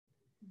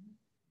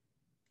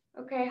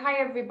Okay, hi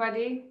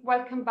everybody.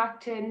 Welcome back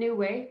to A New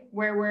Way,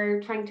 where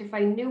we're trying to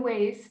find new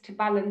ways to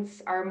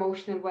balance our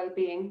emotional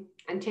well-being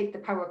and take the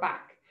power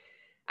back.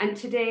 And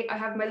today I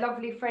have my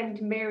lovely friend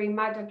Mary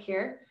Maddock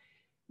here.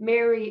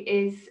 Mary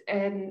is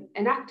an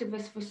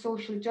activist for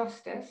social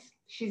justice.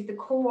 She's the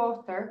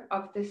co-author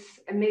of this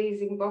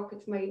amazing book.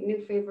 It's my new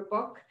favorite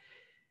book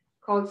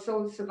called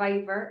Soul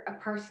Survivor: A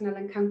Personal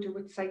Encounter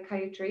with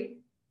Psychiatry.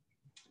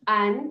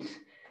 And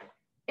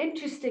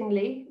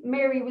interestingly,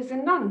 Mary was a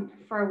nun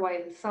for a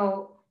while.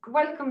 So,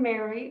 welcome,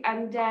 Mary.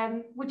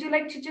 And would you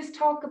like to just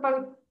talk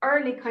about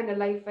early kind of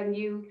life and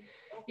your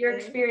Okay,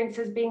 experience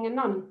as being a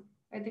nun?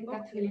 I think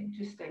that's really okay,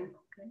 interesting.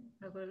 okay.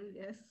 I will,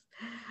 yes.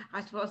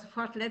 I suppose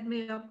what led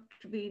me up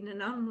to being a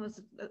nun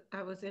was that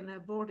I was in a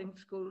boarding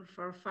school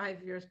for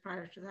 5 years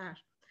prior to that.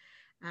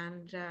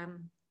 And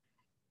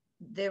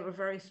they were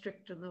very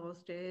strict in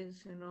those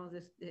days.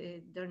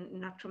 There are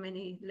not too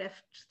many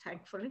left,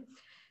 thankfully.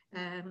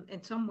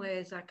 In some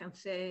ways, I can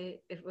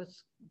say it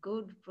was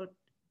good, but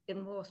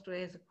in most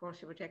ways, of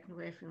course, you were taken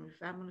away from your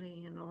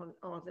family and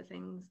all the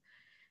things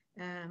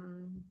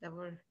that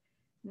were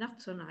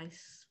not so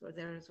nice were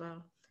there as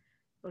well.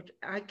 But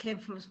I came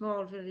from a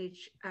small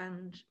village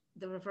and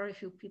there were very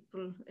few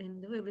people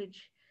in the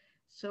village.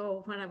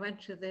 So when I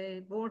went to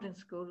the boarding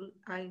school,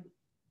 I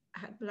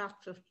had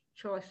lots of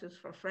choices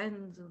for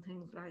friends and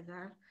things like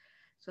that.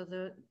 So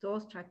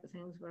those type of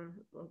things were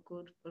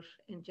good, but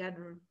in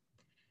general,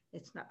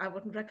 it's not. I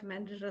wouldn't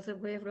recommend it as a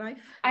way of life.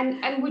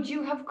 And would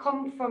you have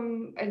come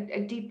from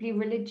a deeply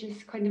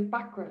religious kind of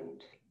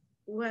background?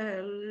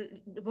 Well,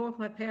 both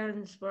my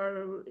parents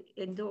were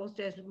in those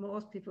days.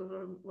 Most people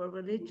were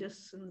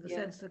religious in the Yeah.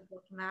 sense that go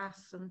to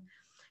mass and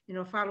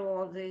follow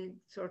all the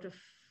sort of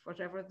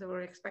whatever they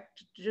were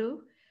expected to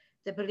do.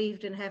 They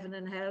believed in heaven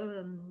and hell,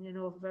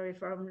 and very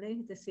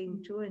firmly. They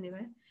seemed to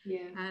anyway,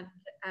 Yeah.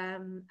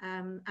 and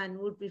and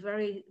would be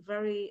very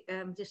very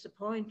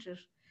disappointed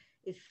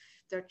if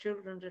their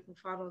children didn't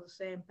follow the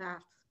same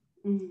path.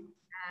 Mm.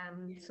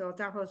 Yeah. So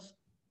that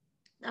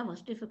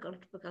was difficult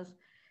because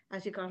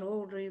as you got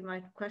older, you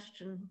might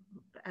question,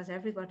 as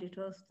everybody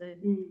does, the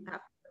Mm.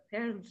 path the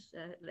parents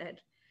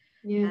led,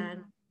 Yeah.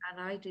 and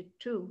I did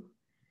too.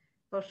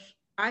 But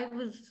I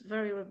was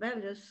very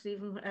rebellious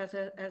even as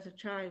a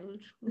child.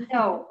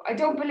 No, I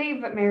don't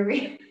believe it,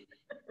 Mary.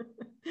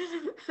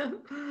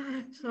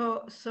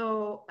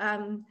 So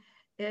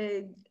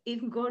uh,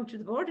 even going to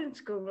the boarding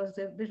school was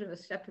a bit of a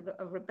step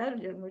of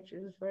rebellion, which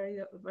is very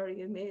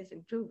very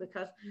amazing too.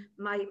 Because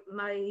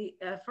my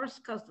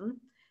first cousin,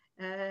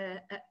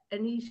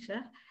 Anita,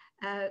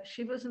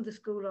 she was in the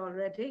school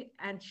already,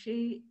 and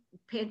she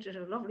painted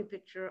a lovely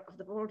picture of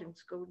the boarding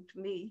school to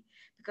me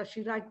because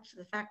she liked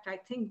the fact, I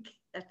think,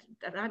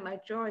 that I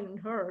might join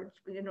her.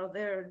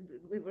 There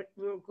we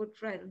were good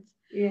friends.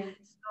 Yeah.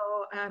 So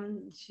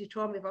she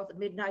told me about the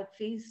midnight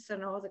feasts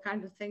and all the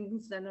kind of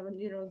things, and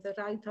that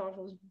I thought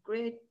was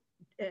great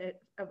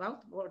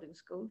about the boarding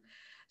school.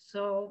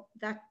 So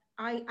that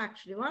I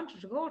actually wanted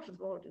to go to the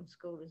boarding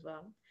school as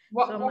well.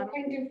 So my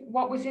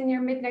What was in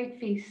your midnight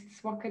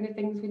feasts? What kind of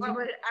things would you?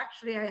 well,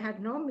 actually, I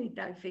had no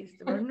midnight feast.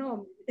 There were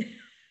no.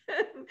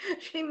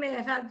 She may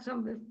have had some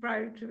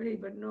prior to me,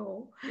 but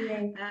no.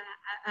 Yeah. Uh,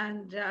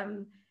 and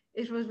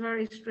it was a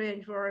very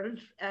strange world.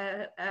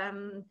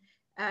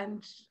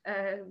 And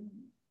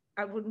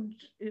I wouldn't,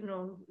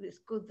 it's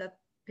good that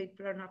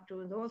people are not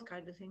doing those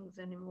kind of things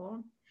anymore.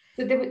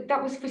 So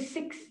that was for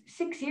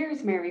six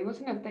years, Mary,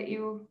 wasn't it? That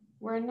you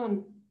were a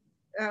nun.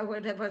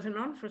 Well, I was a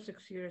nun for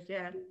 6 years,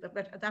 yeah,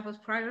 but that was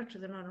prior to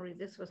the nunnery.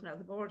 This was now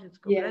the boarding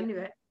school. But Yeah.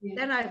 anyway, Yeah.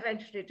 then I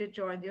eventually did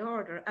join the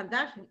order, and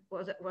that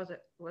was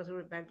a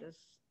rebellious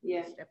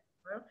Yeah. step as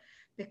well,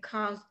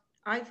 because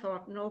I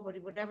thought nobody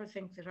would ever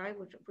think that I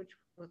would, which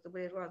was the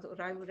way it was,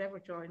 that I would ever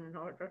join an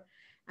order,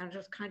 and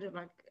just kind of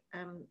like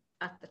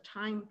at the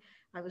time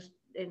I was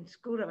in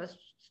school, I was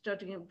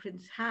studying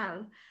Prince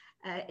Hal,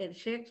 in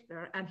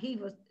Shakespeare, and he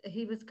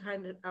was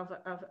kind of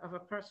a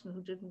person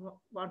who didn't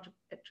want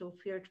to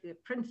appear to be a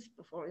prince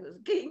before he was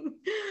a king.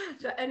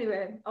 So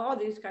anyway, all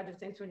these kind of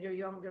things when you're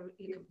younger,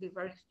 you can be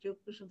very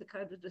stupid in the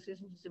kind of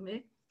decisions you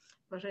make.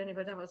 But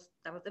anyway, that was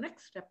the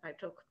next step I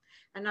took,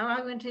 and now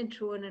I went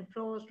into an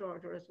enclosed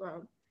order as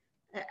well.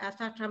 At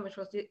that time, it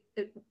was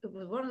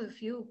one of the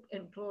few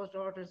enclosed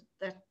orders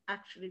that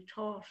actually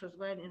taught as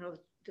well.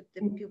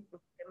 The Mm.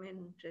 pupils came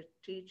in to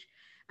teach,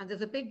 and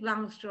there's a big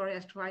long story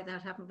as to why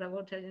that happened, but I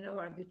won't tell you now.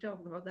 I'll be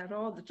talking about that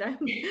all the time.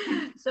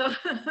 So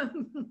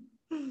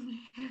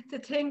the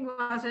thing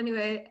was,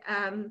 anyway,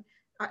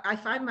 I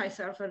find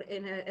myself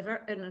in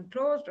an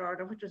enclosed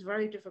order, which is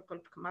very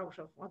difficult to come out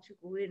of. Once you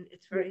go in, Yeah.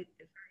 it's very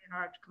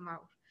hard to come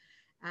out.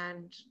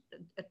 And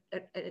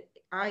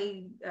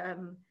I,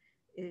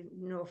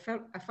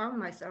 I found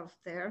myself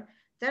there.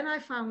 Then I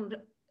found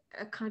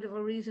a kind of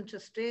a reason to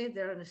stay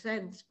there in a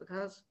sense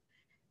because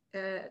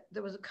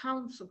there was a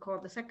council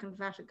called the Second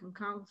Vatican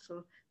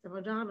Council that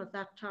went on at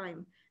that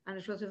time, and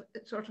it was a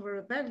sort of a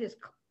rebellious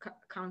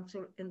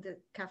council in the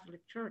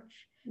Catholic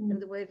Church in Mm.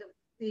 the way that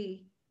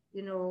the,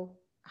 you know,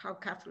 how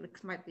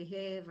Catholics might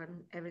behave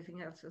and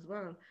everything else as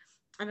well.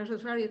 And it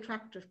was very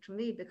attractive to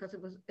me because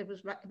it was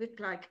a bit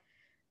like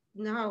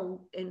now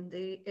in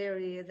the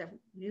area that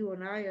you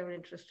and I are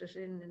interested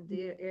in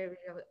the area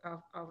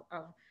of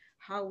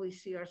how we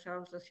see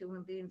ourselves as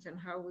human beings and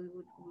how we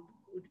would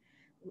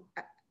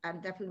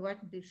and that we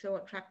mightn't be so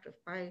attracted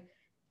by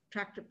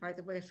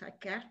the way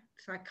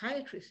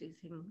psychiatry sees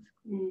things.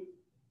 Mm.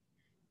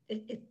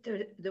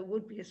 There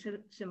would be a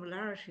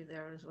similarity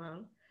there as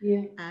well.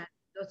 Yeah. And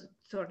there's a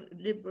sort of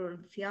liberal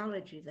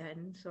theology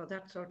then, so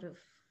that sort of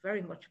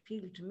very much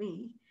appealed to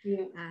me.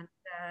 Yeah. And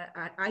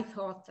I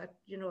thought that,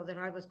 you know, that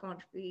I was going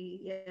to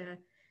be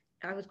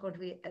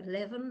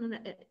 11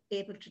 and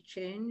able to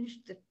change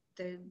the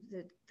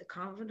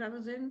convent I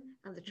was in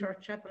and the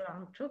church I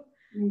belonged to.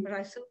 Mm. But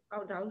I soon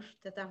found out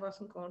that that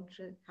wasn't going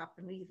to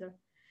happen either.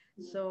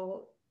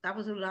 So that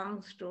was a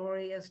long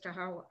story as to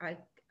how I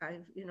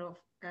you know,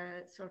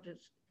 sort of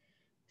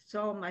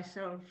saw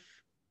myself.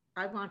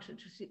 I wanted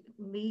to see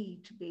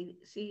me to be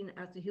seen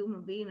as the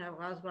human being I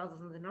was rather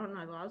than the nun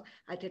I was.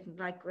 I didn't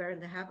like wearing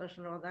the habit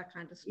and all that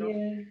kind of stuff.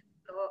 Yeah.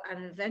 So,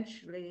 and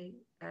eventually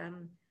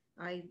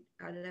I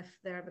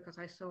left there because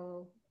I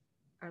saw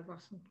I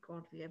wasn't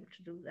going to be able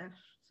to do that.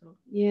 So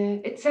yeah,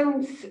 it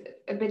sounds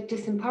a bit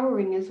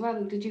disempowering as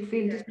well. Did you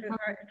feel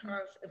disempowered? It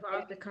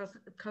was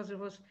because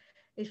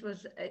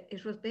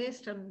it was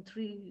based on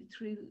three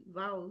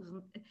vows: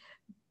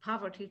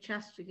 poverty,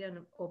 chastity, and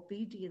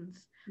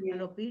obedience. Yeah.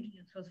 And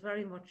obedience was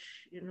very much,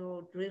 you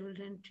know, drilled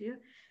into you,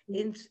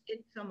 in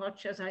so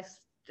much as I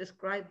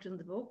described in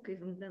the book,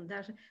 even in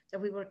that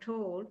we were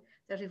told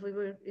that if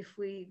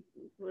we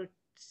were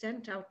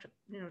sent out,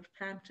 you know, to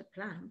plant a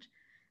plant,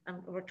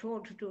 and were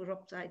told to do it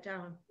upside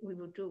down, we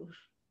would do it.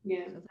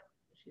 Yeah.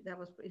 So that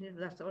was, you know,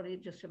 that's only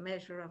just a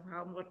measure of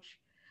how much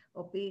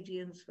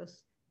obedience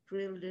was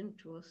drilled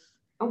into us.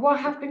 And what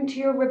happened to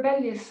your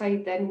rebellious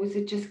side then? Was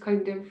it just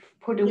kind of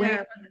put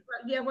away?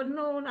 Well,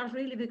 no, not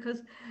really,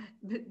 because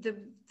the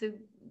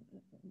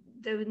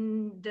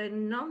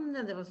nun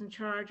that was in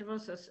charge of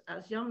us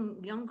as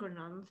younger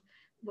nuns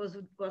was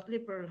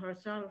liberal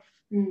herself.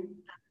 Mm.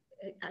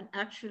 And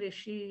actually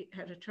she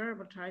had a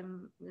terrible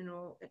time, you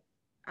know,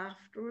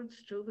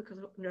 afterwards too, because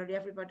nearly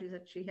everybody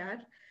that she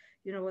had,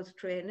 you know, was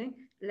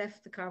training,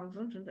 left the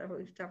convent, and that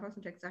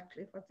wasn't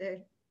exactly what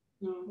they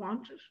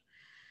wanted.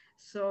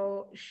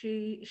 So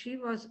she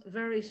was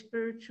very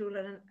spiritual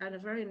and a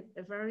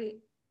very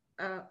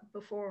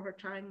before her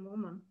time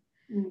woman,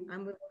 and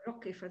we were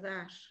lucky for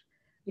that.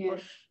 Yeah.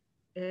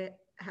 But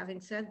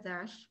having said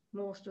that,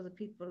 most of the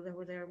people that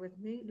were there with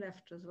me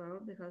left as well,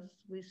 because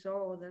we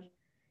saw that,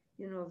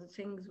 you know, the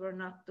things were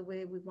not the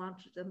way we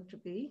wanted them to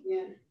be.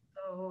 Yeah.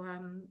 So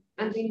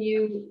and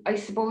then I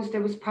suppose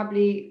there was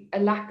probably a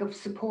lack of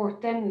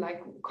support then,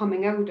 like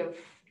coming out of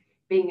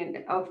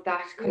being of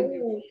that kind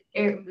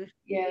of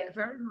yeah,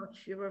 very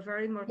much. You were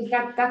very much.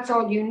 That's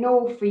all you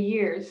know for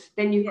years.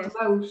 Then you come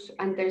out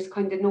and there's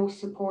kind of no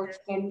support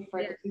then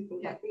for the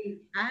people that leave.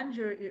 And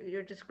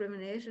you're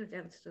discriminated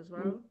against as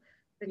well,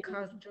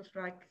 because just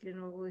like, you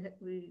know,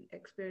 we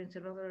experience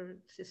in other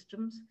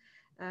systems,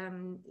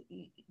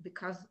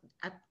 because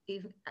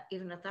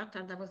even at that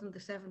time, that was in the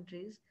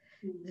 70s,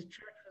 the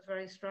church was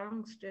very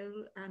strong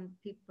still, and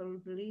people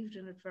believed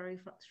in it very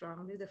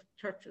strongly. The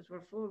churches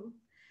were full,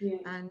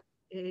 and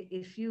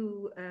if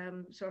you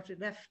sort of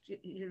left,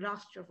 you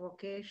lost your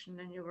vocation,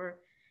 and you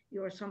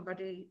were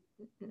somebody,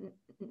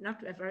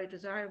 not a very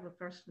desirable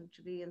person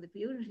to be in the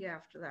community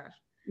after that,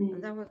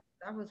 and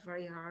that was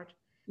very hard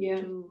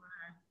to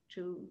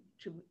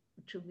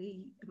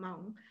be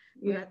among.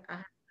 But I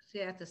have to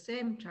say, at the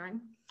same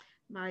time,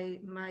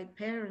 my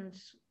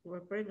parents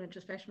were brilliant,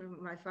 especially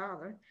my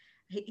father.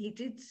 He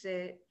did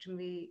say to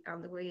me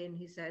on the way in,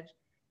 he said,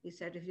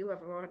 if you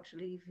ever want to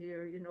leave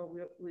here, you know,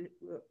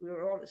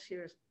 we're always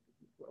here.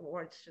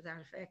 Words to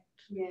that effect.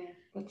 Yeah,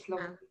 that's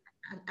lovely.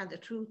 And the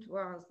truth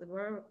was, they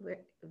were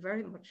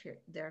very much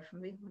there for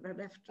me when I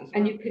left.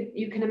 And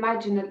you can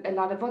imagine a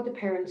lot of other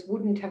parents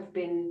wouldn't have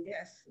been.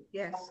 Yes.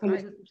 Some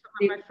of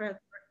my friends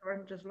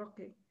weren't as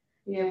lucky.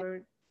 Yeah.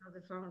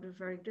 They found it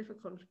very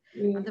difficult.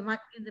 Yeah. And they might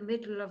be in the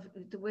middle of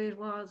the way it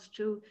was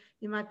too.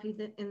 You might be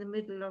in the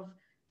middle of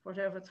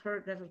whatever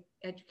third level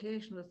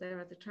education was there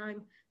at the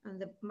time,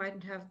 and they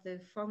mightn't have the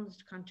funds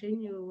to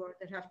continue, or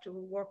they'd have to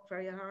work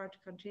very hard to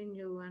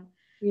continue, and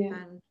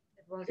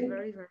it was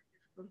very, very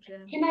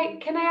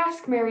difficult. Can I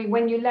ask, Mary,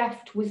 when you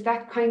left, was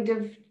that kind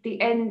of the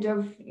end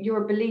of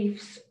your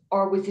beliefs,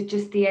 or was it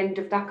just the end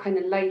of that kind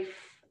of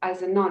life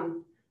as a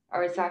nun,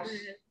 or is that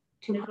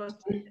too?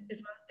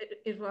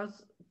 It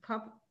was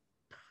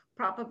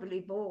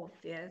probably both,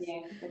 yes.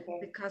 Yeah, okay.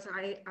 Because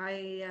I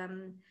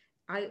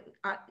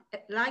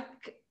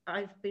like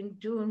I've been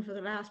doing for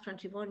the last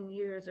 21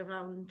 years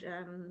around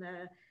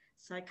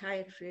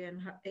psychiatry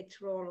and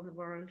its role in the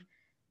world.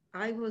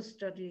 I was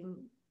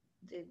studying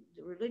the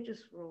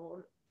religious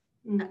role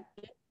at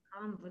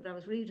convent. I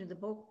was reading the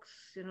books,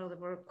 you know, that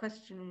were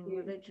questioning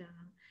religion.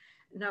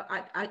 Now,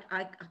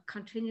 I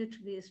continue to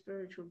be a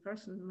spiritual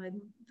person. My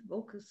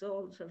book is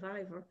Soul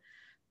Survivor,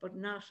 but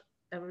not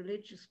a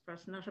religious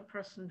person, not a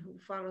person who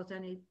follows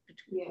any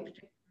Yeah.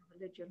 particular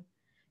religion.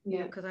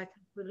 Yeah. Because I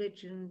think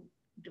religion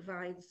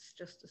divides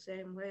just the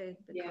same way,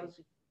 Yeah. because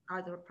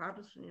either a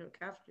Protestant, you're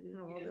Catholic,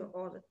 Yeah.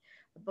 or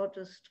a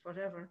Buddhist,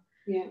 whatever.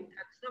 Yeah. And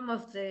some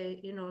of the,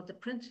 the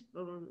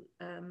principal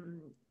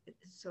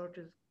sort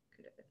of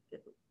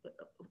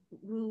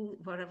rule,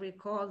 whatever you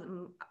call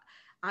them,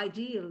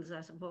 ideals,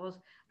 I suppose,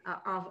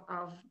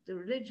 of the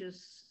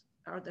religious,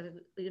 or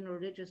the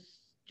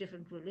religious,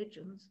 different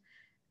religions,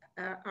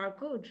 are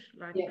good.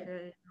 Like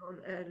Yeah.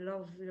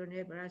 love your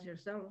neighbor as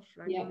yourself.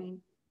 Like, I Yeah.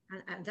 mean,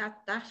 and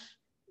that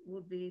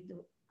would be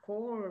the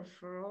core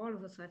for all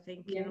of us, I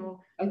think. Yeah.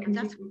 I And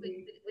that's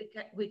completely what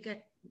agree. we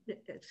get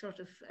sort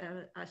of,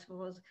 I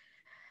suppose,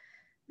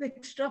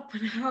 mixed up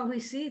in how we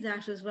see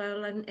that as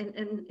well. And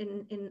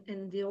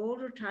in the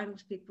older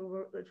times, it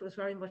was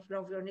very much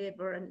love your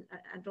neighbor and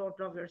don't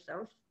love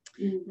yourself.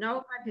 Mm. Now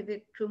it might be a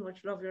bit too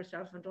much love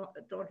yourself and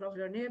don't love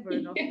your neighbor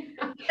enough.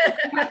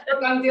 I've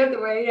gone the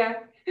other way,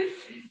 yeah.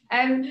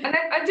 And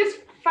I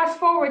just fast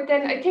forward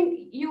then. I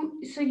think you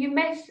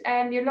met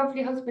your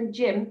lovely husband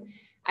Jim,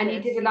 and you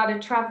Yes, did a lot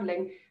of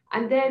traveling.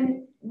 And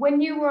then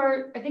when you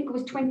were, I think it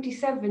was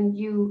 27,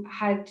 you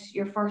had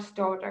your first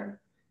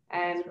daughter,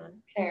 that's right.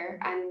 Claire,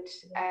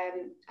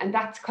 and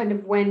that's kind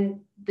of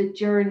when the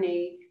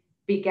journey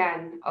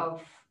began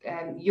of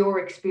your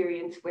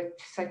experience with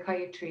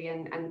psychiatry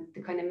and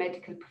the kind of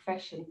medical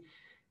profession.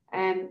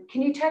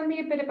 Can you tell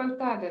me a bit about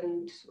that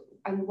and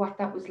what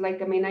that was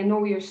like? I mean, I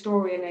know your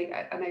story and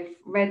I've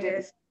read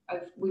it.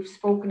 Yes. We've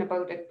spoken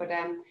about it, but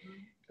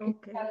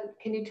Okay.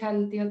 can you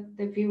tell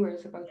the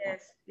viewers about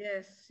that?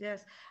 Yes.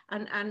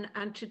 And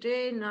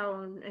today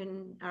now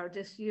in our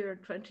this year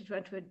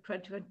 2020,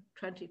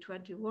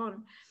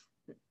 2021,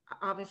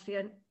 obviously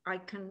I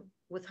can,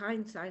 with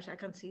hindsight, I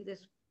can see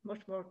this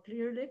much more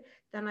clearly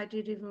than I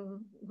did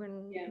even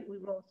when we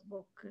wrote the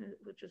book,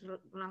 which is a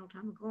long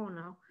time ago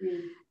now.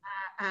 Mm.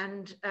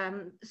 And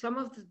some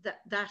of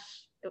that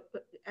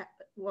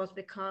was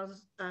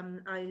because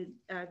I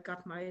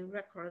got my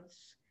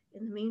records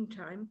in the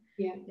meantime,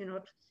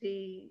 to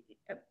see,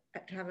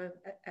 to have a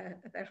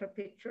better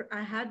picture.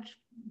 I had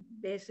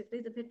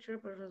basically the picture,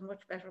 but it was a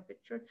much better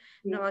picture.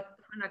 Yeah. Now,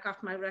 when I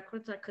got my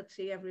records, I could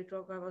see every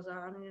drug I was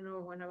on,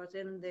 when I was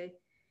in the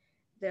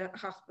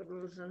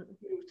hospitals and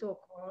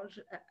so-called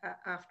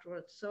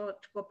afterwards. So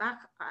to go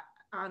back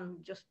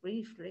on just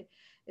briefly,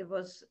 the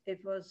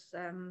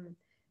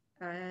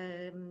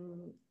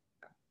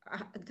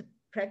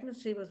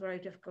pregnancy was very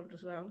difficult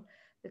as well,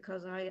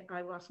 because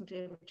I wasn't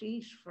able to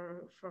eat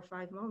for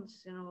 5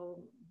 months,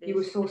 You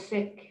were so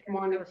sick,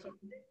 morning.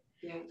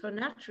 Yeah. So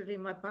naturally,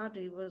 my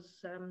body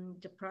was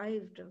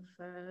deprived of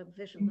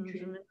vitamins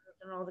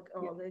and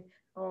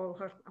all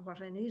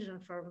what I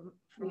needed for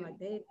my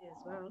baby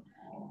as well.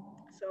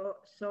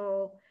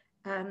 So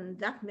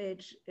that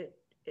made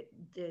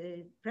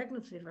the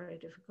pregnancy very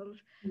difficult.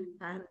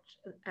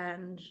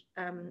 And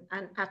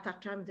at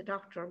that time, the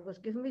doctor was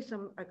giving me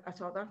some. I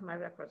saw that in my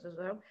records as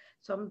well.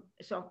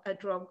 A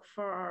drug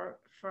for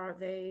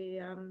the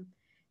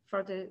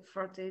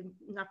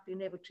not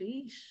being able to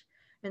eat.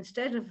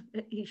 Instead of,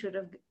 he should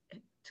have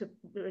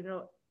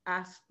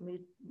asked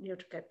me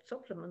to get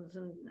supplements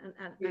and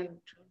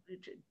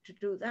to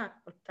do that.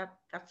 But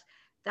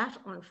that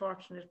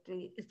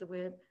unfortunately is the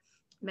way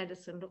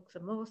medicine looks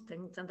at most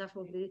things, and that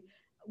will be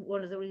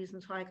one of the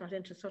reasons why I got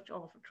into such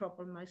awful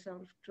trouble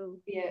myself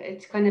too. Yeah,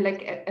 it's kind of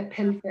like a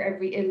pill for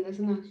every ill,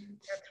 isn't it?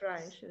 That's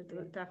right.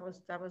 That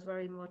was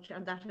very much,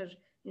 and that has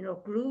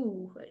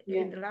grew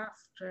in the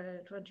last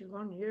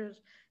 21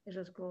 years. It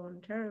has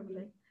grown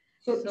terribly.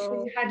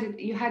 So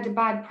you had a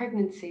bad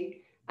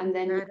pregnancy, and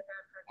then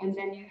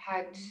you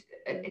had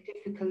a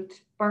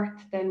difficult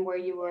birth, then where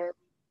you were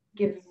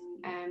given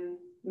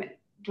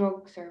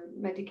drugs or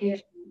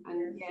medication,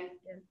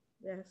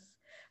 Yes.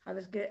 I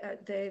was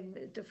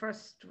the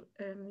first,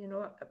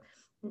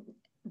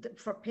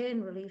 for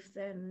pain relief.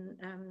 Then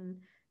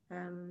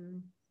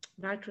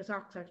nitrous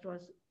oxide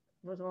was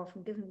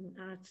often given,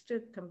 and it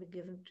still can be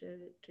given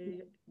to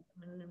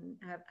women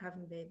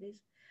having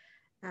babies.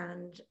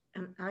 And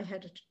I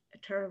had a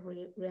terrible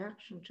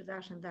reaction to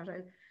that, and that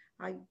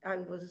I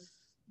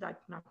was like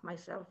not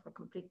myself, a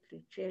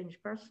completely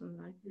changed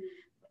person.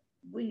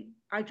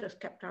 I just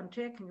kept on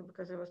taking it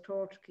because I was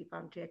told to keep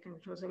on taking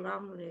it. It was a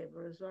long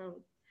labor as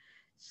well.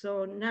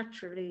 So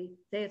naturally,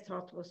 they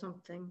thought there was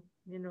something,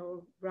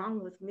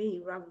 wrong with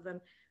me, rather than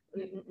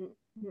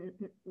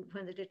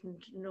when they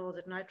didn't know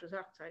that nitrous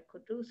oxide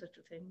could do such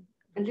a thing.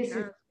 And this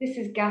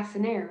is gas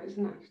and air,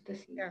 isn't it? This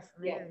is gas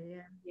and air,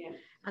 yeah.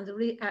 And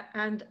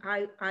and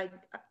I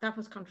that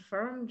was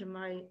confirmed in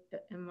my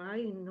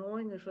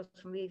knowing it was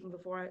from me even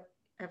before I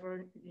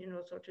ever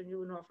sort of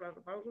knew an awful lot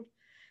about it,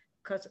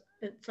 because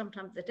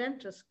sometimes the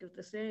dentists give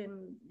the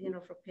same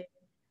for pain,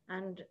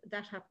 and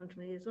that happened to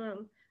me as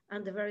well.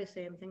 And the very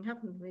same thing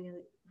happened to me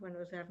when I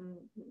was having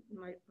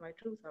my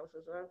tooth out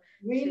as well.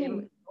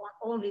 Really?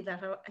 Only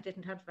that I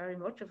didn't have very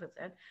much of it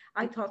then.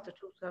 I thought the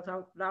tooth was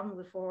out long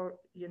before,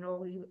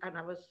 and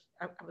I was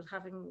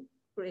having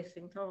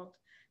racing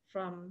thoughts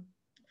from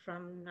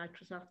from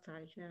nitrous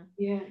oxide. Yeah,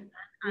 Yeah. and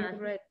Yeah. I've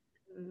read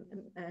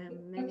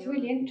many That's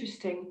really other.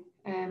 interesting.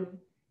 Mm,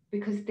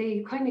 Because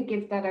they kind of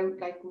give that out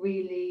like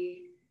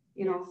really,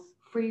 yes.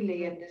 freely,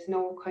 Mm, and there's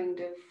no kind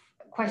of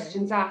yes.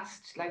 questions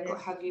asked, like,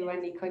 Yes. have you Yes.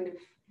 any kind of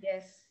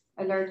Yes.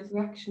 allergic Yes.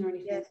 reaction or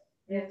anything? Yes,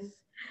 Yeah.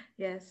 yes,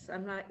 yes.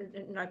 And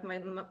like my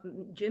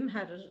Jim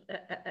had it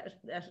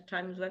at a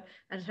time as well,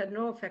 and it had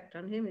no effect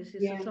on him. You see,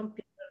 so Yeah. some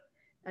people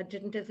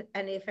didn't have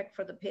any effect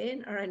for the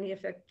pain or any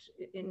effect,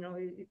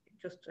 it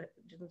just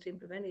didn't seem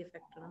to have any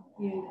effect on him.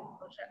 Yeah.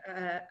 But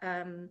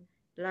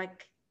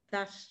like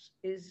that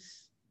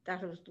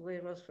that was the way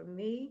it was for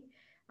me.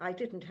 I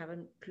didn't have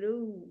a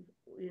clue,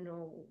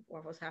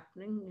 what was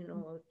happening. It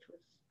was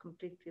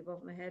completely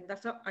above my head.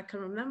 That's all, I can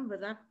remember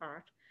that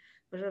part,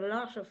 but a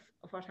lot of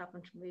what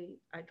happened to me,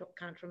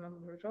 can't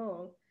remember at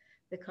all,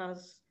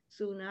 because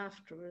soon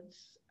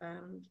afterwards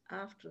and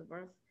after the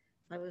birth,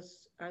 I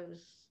was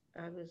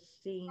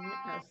seen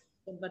as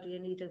somebody who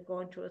needed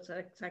going to a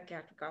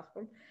psychiatric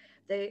hospital.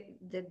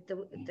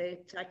 The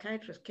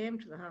psychiatrist came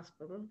to the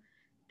hospital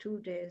 2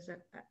 days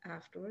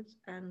afterwards,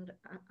 and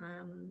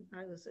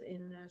I was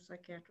in a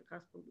psychiatric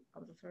hospital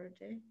on the third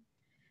day,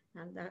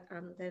 and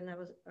then I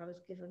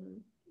was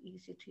given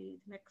ECT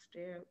the next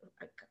day.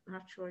 I'm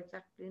not sure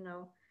exactly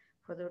now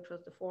whether it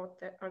was the fourth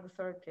day or the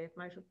third day. It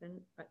might have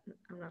been.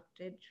 I'm not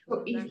dead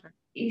sure So on that.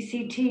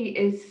 ECT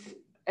is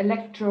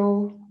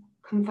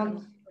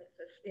electroconvulsive.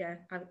 Yeah,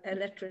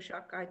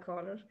 electroshock, I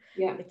call it.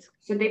 Yeah. It's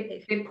So they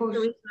if, they put. the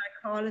reason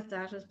I call it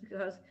that is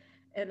because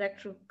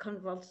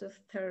electroconvulsive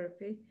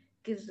therapy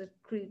gives it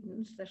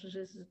credence that it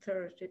is a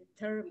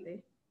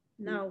therapy.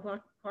 Now,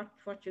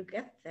 what you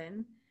get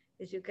then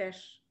is you get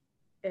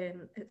a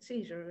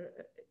seizure.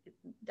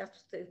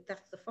 That's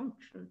the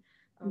function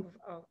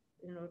of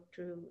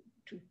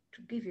to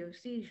give you a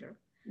seizure.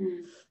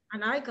 Mm,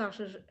 And I got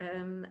it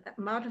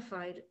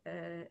modified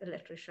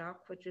electroshock,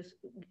 which is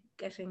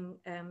getting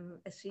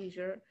a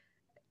seizure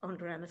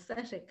under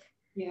anesthetic.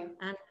 yeah.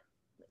 And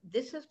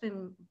this has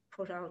been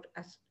put out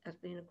as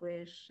being a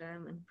great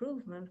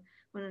improvement,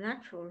 when in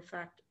actual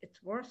fact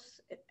it's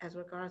worse as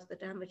regards the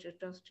damage it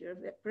does to your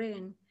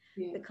brain,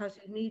 Yeah. because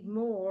you need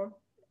more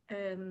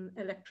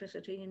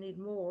electricity, you need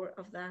more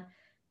of that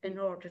in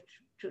order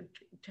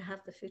to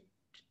have the fit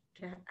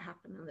to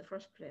happen in the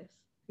first place.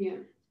 Yeah.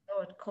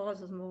 So it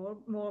causes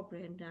more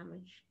brain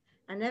damage.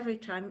 And every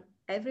time,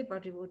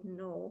 everybody would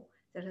know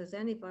that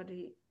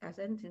anybody has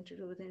anything to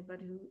do with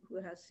anybody who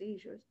has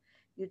seizures,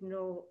 you'd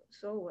know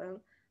so well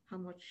how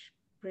much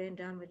brain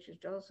damage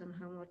it does, and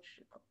how much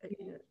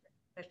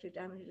especially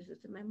damages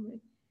the memory.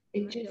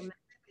 It Your just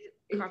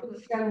it cognitive.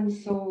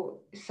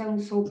 just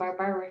sounds so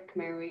barbaric,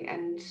 Mary,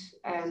 and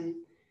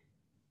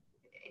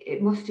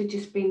it must have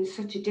just been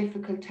such a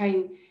difficult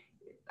time.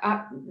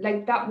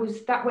 Like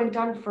that went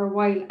on for a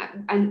while,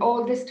 and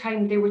all this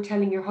time they were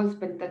telling your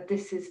husband that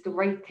this is the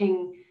right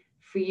thing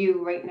for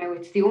you right now.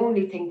 It's the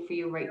only thing for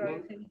you right The now.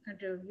 only thing you can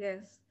do,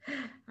 yes.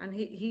 And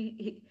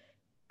he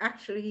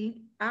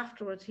actually,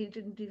 afterwards, he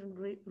didn't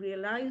even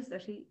realize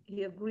that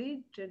he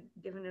agreed to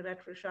give an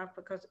electroshock,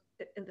 because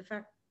in the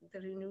fact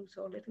that he knew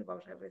so little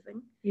about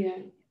everything. Yeah.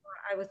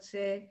 I would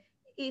say,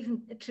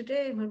 even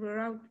today when we're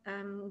out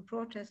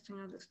protesting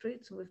on the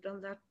streets, and we've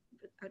done that,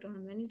 I don't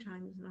know, many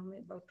times now,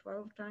 maybe about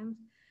 12 times,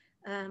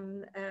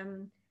 um,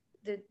 um,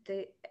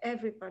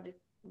 everybody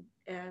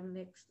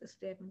makes the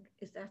statement,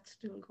 is that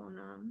still going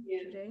on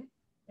Yeah. today?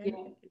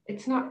 Yeah.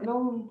 It's not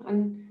known,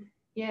 and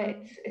yeah,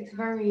 it's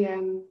very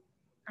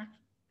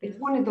it's Yes.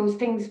 one of those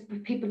things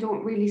people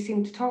don't really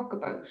seem to talk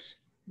about.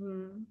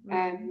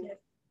 Yes.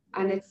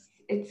 And Yes.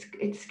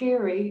 it's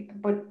scary,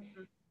 but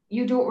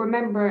you don't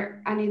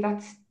remember any of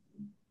that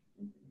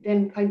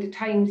them kind of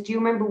times. Do you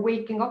remember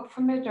waking up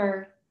from it,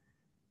 or?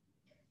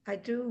 I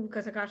do,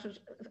 because I got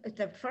it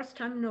the first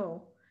time.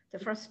 No, the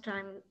first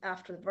time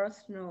after the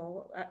birth.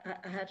 No,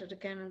 I had it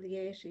again in the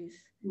 80s,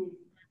 Mm,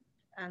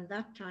 and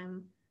that time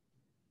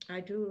I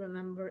do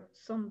remember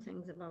some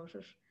things about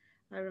it.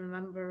 I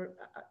remember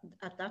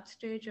at that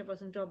stage I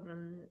was in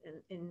Dublin,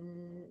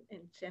 in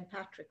St.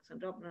 Patrick's in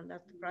Dublin,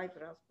 at the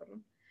private hospital,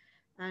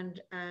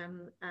 and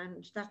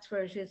that's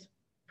where it is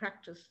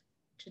practiced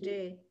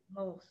today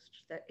most.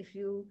 That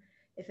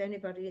if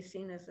anybody is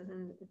seen as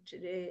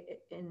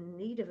in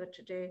need of it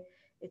today,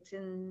 it's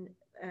in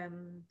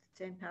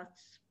St.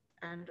 Pat's,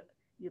 and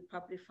you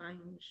probably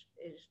find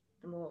it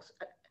the most.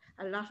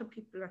 A lot of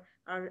people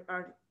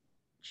are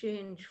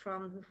changed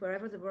from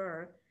wherever they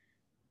were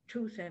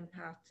to St.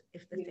 Pat's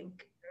if they yeah.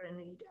 think they're in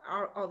need,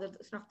 or that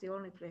it's not the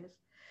only place.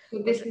 So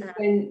But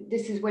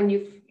this is when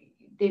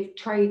they've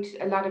tried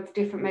a lot of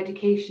different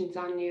medications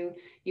on you.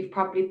 You've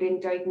probably been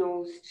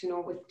diagnosed,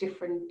 with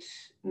different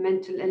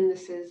mental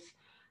illnesses,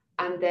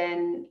 and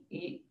then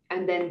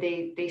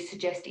they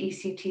suggest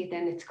ECT.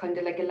 Then it's kind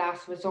of like a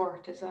last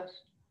resort, is that?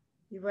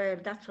 well,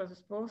 that's what it's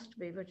supposed to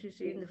be. But you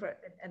see, Yeah.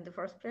 in the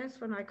first place,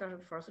 when I got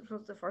it first, it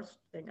was the first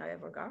thing I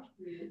ever got,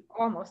 Yeah.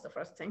 almost the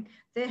first thing.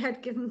 They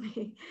had given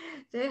me,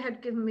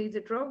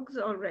 the drugs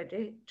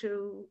already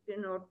to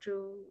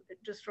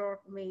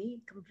distort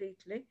me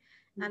completely,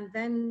 And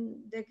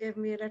then they gave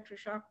me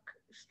electroshock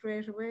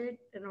straight away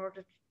in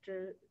order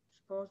to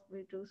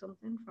supposedly do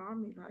something for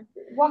me. Like,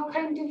 What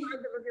kind of?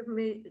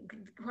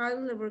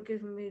 while they were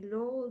giving me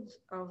loads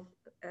of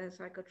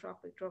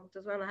psychotropic drugs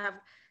as well. I have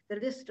the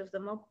list of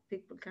them up.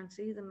 People can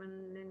see them,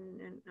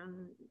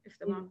 and if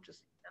they want to see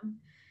them.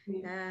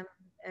 Yeah.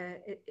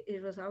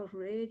 It was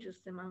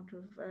outrageous, the amount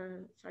of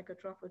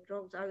psychotropic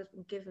drugs I was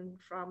being given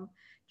from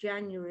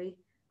January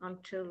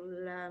until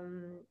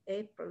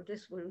April.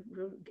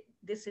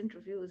 This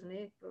interview is in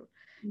April.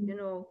 You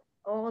know,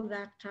 all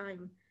that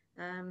time,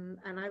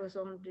 and I was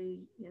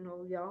only, you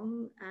know,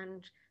 young.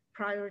 And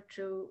prior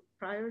to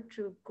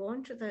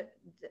going to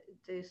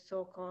the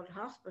so-called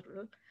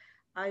hospital,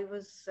 I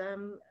was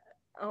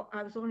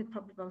only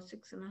probably about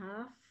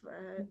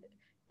 6.5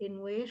 in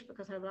weight,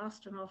 because I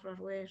lost an awful lot of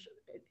weight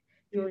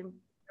during,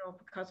 you know,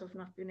 because of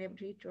not being able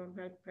to eat during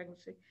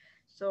pregnancy.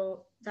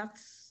 So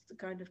that's the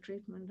kind of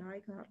treatment I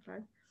got,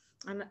 like,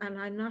 and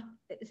I'm not.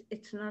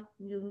 It's not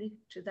unique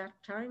to that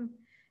time.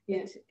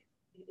 Yeah. It's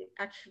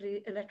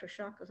actually,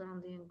 electroshock is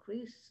on the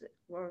increase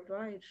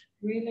worldwide.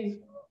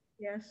 Really? So,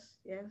 yes,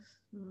 yes.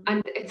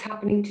 And it's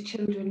happening to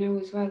children now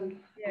as well.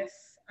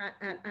 Yes,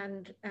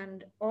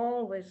 and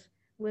always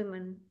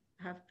women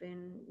have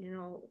been, you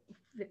know,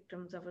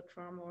 victims of it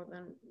far more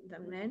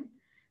than men,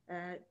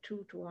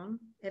 2 to 1.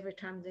 Every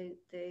time the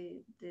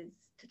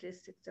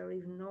statistics are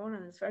even known,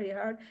 and it's very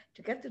hard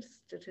to get the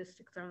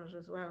statistics on it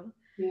as well.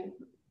 Yeah.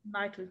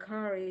 Michael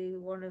Corey,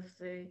 one of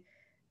the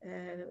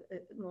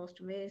most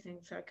amazing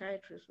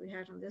psychiatrists we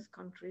had in this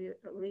country,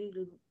 a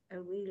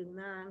real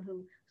man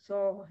who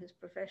saw his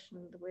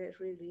profession the way it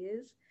really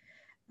is.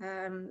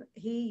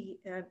 He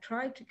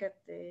tried to get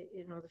the,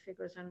 you know, the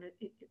figures, and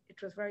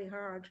it was very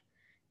hard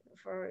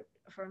for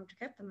him to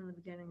get them in the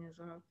beginning as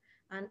well.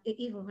 And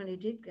even when he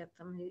did get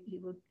them, he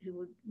would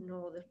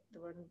know that they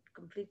weren't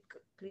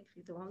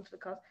completely the ones,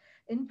 because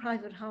in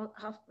private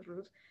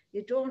hospitals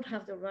you don't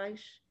have the right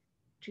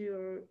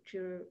to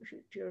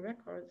your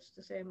records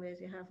the same way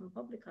as you have in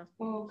public hospitals.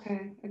 Oh,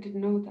 okay, I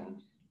didn't know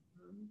that.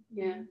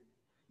 Yeah.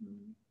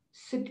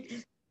 So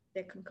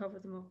they can cover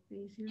them up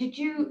easier.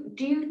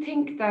 Do you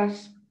think that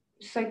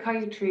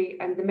psychiatry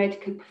and the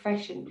medical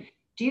profession,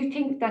 do you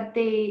think that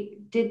they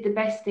did the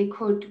best they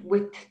could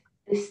with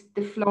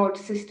the flawed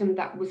system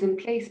that was in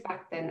place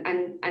back then,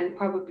 and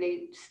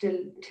probably still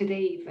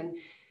today even?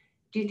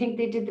 Do you think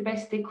they did the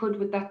best they could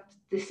with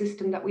the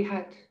system that we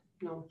had?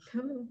 No.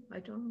 No, I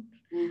don't.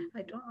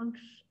 I don't.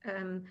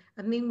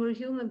 I mean, we're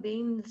human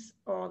beings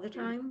all the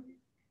time.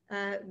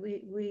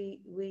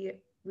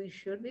 We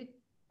should be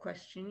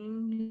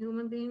questioning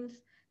human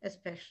beings,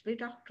 especially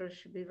doctors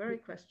should be very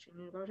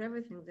questioning about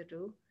everything they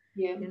do.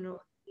 Yeah. You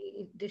know,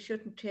 they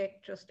shouldn't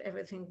take just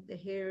everything they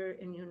hear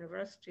in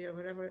university or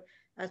whatever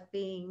as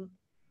being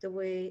the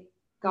way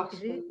gospel.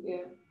 it is.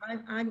 Yeah.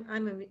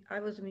 I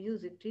was a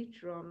music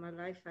teacher all my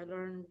life. I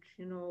learned,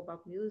 you know,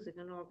 about music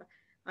and all, but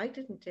I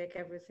didn't take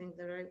everything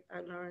that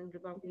I learned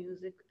about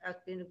music as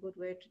being a good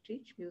way to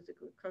teach music,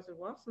 because it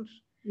wasn't.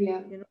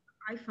 Yeah. You know,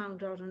 I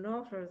found out an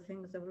awful lot of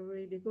things that were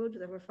really good,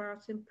 that were far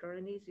simpler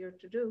and easier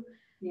to do.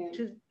 Yeah.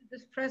 To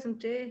this present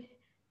day,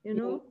 you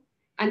know.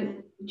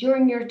 And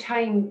during your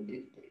time,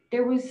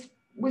 there was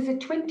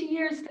it 20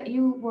 years that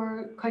you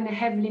were kind of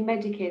heavily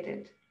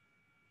medicated?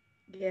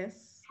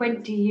 Yes.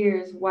 20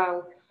 years,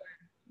 wow.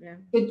 Yeah.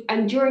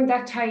 And during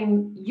that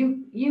time,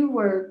 you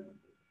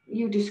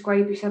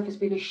describe yourself as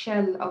being a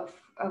shell of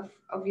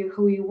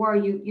who you were.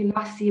 You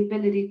lost the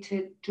ability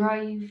to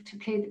drive, to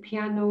play the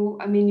piano.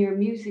 I mean, you're a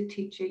music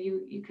teacher.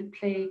 You could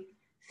play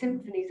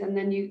symphonies, and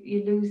then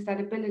you lose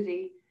that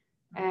ability,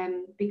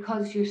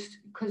 because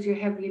you're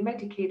heavily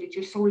medicated.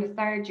 You're so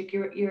lethargic.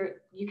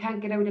 You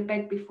can't get out of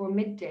bed before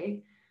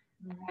midday,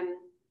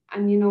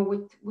 and you know,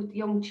 with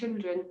young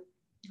children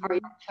or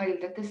young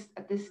child at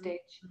this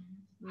stage.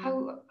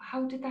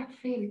 How did that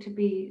feel to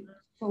be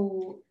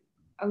so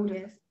out of?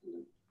 Yes.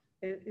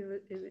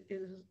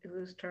 It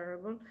was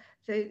terrible.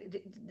 So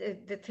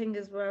the thing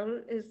as well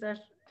is that,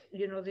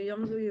 you know, the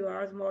younger you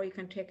are, the more you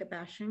can take a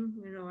bashing.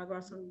 You know, I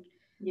was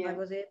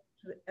able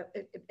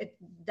to,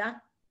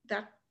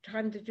 that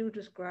time that you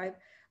describe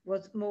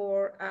was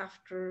more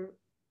after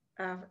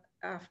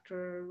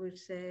we'd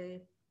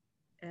say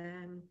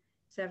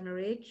 7 or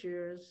 8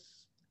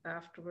 years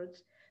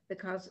afterwards,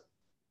 because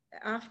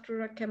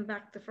after I came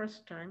back the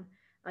first time,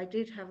 I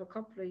did have a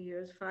couple of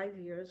years, 5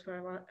 years, where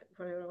I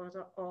was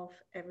off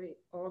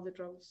all the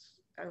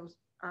drugs I was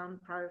on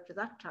prior to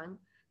that time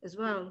as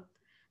well.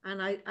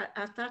 And I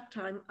at that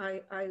time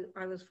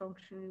I was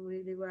functioning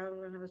really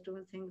well, and I was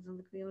doing things in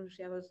the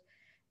community. I was,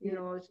 you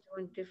know, I was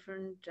doing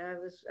different. I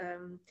was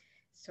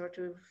sort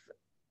of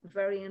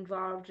very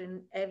involved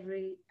in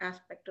every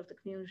aspect of the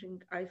community.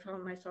 I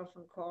found myself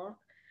in Cork,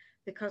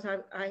 because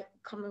I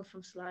coming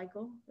from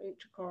Sligo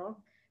to Cork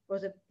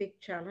was a big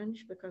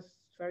challenge, because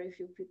very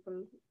few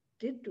people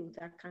did do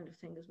that kind of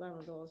thing as well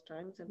in those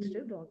times, and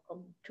still don't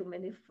come too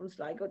many from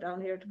Sligo down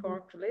here to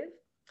Cork to live.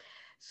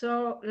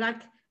 So,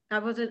 like, I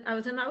was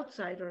an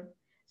outsider.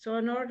 So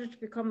in order to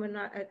become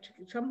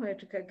somewhere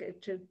to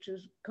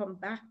come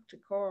back to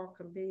Cork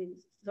and be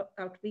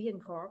in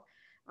Cork,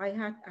 I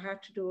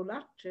had to do a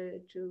lot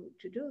to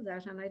do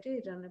that, and I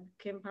did, and I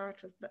became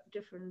part of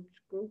different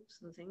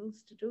groups and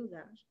things to do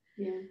that.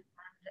 Yeah.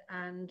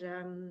 And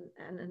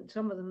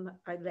some of them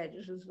I led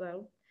it as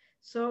well.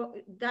 So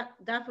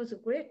that was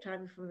a great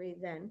time for me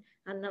then,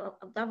 and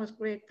that was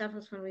great. That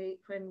was when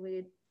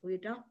we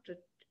adopted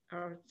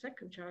our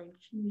second child,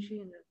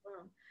 Sheen, as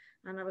well,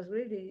 and I was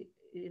really,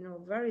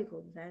 very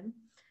good then.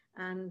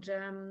 And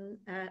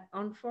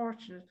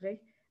unfortunately,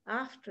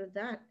 after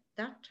that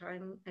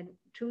time, and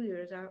 2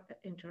 years out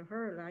into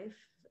her life,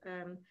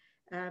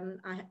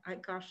 I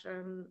got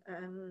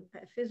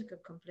a physical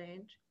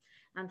complaint,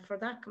 and for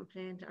that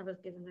complaint, I was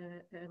given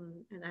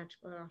an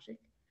antibiotic,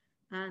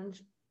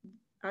 and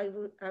I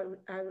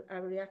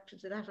reacted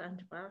to that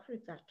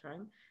antibiotic that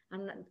time,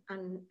 and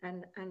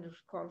it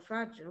was called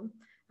Fragile.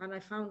 And I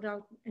found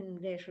out in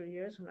later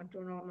years, when I've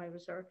done all my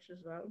research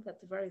as well, that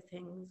the very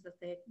things that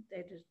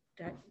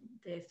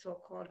they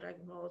so-called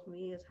diagnosed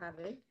me as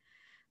having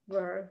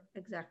were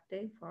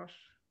exactly what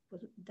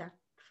was that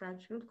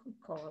Fragile could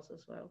cause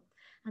as well.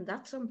 And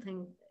that's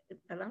something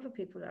a lot of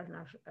people are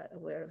not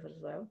aware of as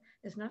well.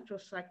 It's not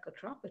just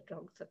psychotropic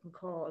drugs that can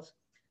cause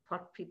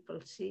what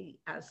people see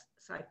as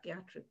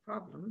psychiatric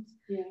problems.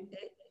 Yeah.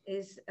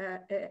 Is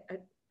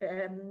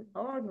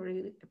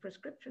ordinary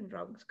prescription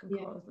drugs can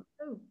cause them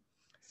too.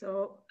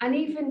 So, and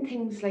even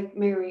things like,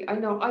 Mary, I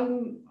know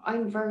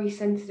I'm very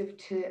sensitive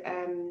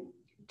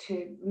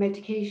to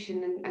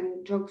medication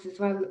and drugs as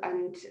well,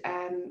 and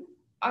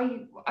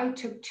I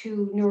took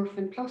 2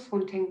 Nurofen Plus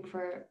one time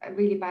for a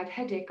really bad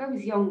headache. I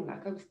was young,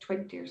 like I was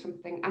 20 or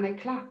something, and I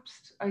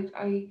collapsed.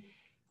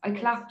 I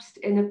collapsed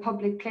in a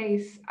public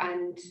place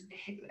and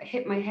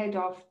hit my head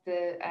off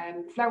the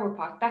flower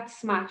pot. That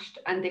smashed,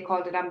 and they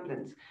called an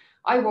ambulance.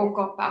 I woke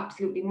up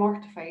absolutely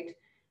mortified.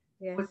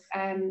 yes. But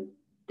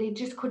they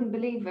just couldn't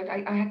believe it.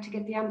 I had to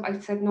get the I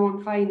said, no,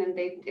 I'm fine, and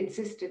they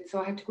insisted, so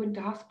I had to go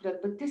into hospital.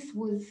 But this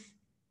was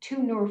 2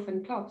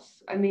 Nurofen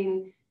Plus. I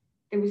mean,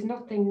 there was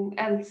nothing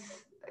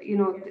else.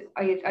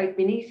 I'd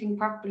been eating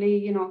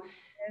properly.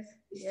 Yes.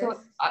 So Yes.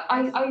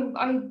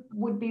 I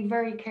would be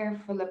very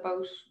careful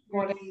about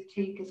what I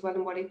take as well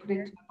and what I put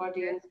into my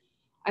body. And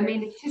I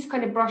mean, it's just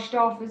kind of brushed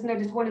off, isn't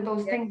it? It's one of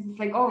those things. It's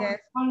like, oh, Yes.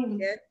 it's fine.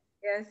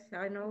 Yes,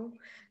 I know.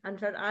 And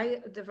but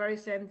the very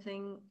same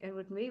thing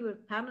with me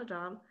with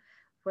Panadol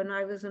when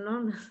I was a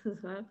nun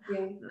as well.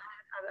 Yeah.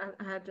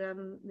 I had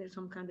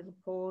some kind of a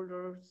cold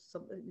or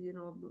something,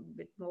 a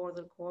bit more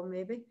than cold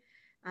maybe,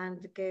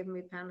 and it gave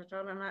me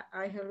Panadol, and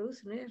I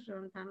hallucinated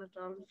on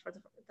Panadol for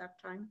that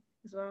time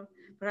as well.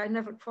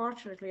 But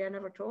fortunately, I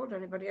never told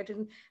anybody.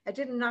 I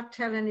did not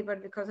tell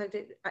anybody because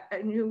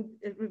I knew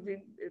it would be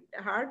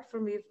hard for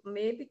me.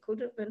 Maybe could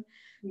have been,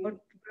 but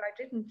I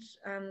didn't.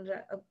 And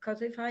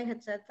because if I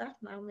had said that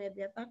now,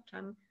 maybe at that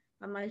time,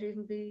 I might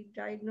even be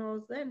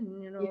diagnosed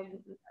then.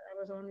 I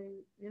was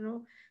only,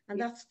 and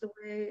that's the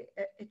way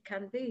it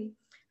can be.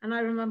 And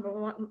I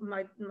remember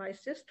my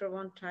sister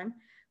one time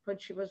when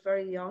she was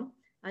very young,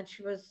 and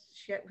she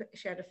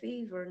had a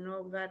fever,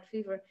 no bad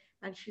fever,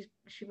 and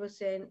she was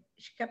saying,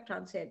 she kept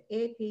on saying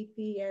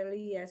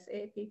APPLES,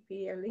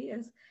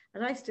 APPLES,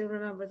 and I still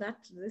remember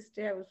that to this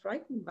day. I was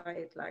frightened by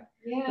it, like,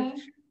 but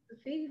the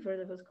fever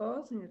that was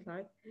causing it,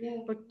 like,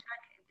 but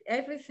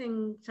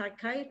everything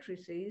psychiatry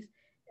sees,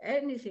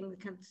 anything they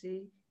can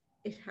see,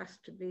 it has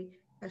to be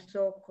a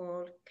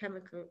so-called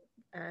chemical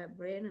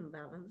brain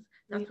imbalance.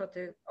 That's what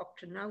they're up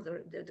to now.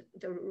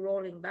 They're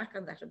rolling back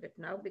on that a bit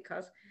now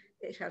because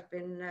it has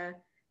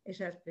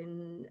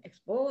been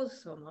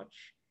exposed so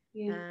much.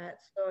 Yeah.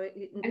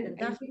 And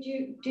And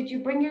did you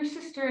bring your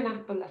sister an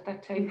apple at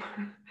that time?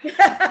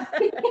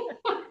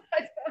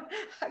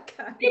 I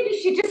can't. Maybe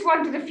she just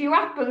wanted a few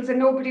apples and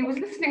nobody was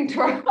listening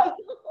to her.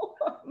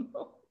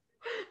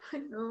 I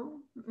know.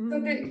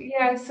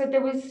 So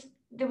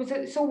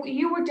so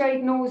you were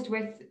diagnosed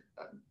with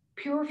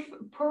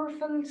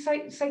peripheral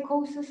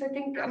psychosis, I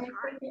think. Am I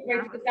saying it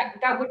right?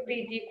 That would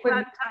be the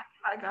equivalent.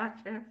 I got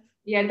you.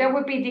 Yeah, that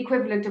would be the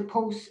equivalent of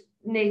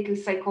postnatal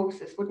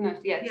psychosis, wouldn't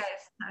it? Yes.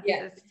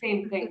 Yes,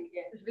 Same thing.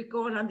 It'd be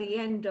going on the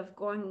end of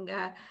going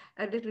a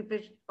little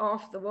bit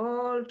off the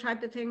wall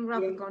type of thing,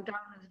 rather than going down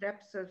in the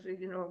depths of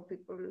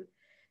people.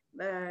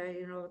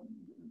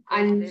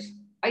 And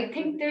I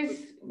think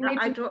there's maybe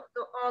I don't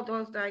all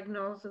those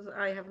diagnoses.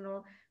 I have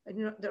no.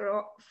 They're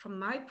all, from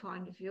my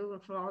point of view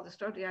and from all the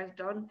study I've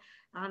done,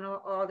 and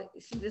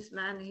see this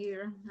man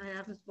here. I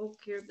have his book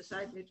here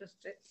beside me,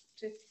 just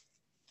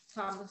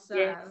Thomas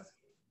Saz.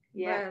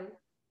 Yeah.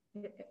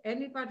 Well,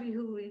 anybody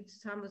who reads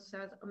Thomas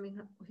Saz, I mean,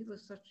 he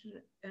was such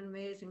an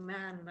amazing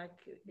man.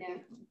 Like,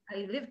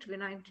 he lived to be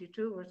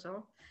 92 or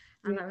so,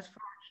 and I was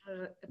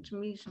fortunate to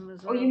meet him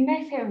as well. Oh, you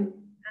met him?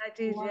 I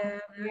did, wow.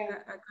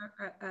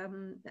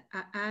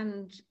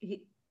 And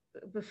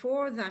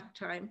before that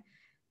time,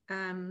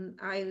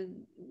 I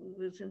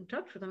was in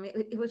touch with him.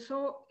 He was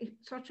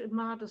such a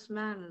modest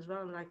man as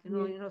well. Like,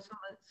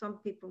 some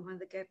people when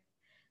they get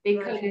They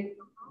right. kind of,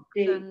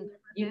 they, And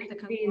you they can can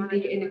go feel on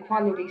and the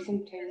inequality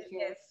sometimes,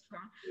 yes,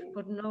 yeah.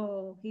 but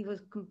no, he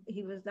was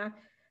that.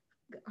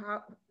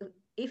 How,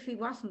 if he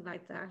wasn't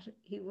like that,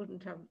 he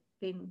wouldn't have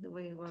been the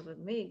way he was with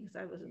me, because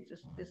I was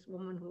just this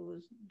woman who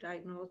was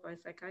diagnosed by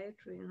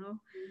psychiatry, you know.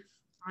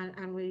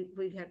 And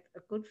we had a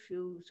good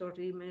few sort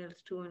of emails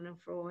to and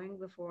froing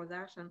before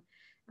that. And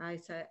I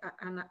said,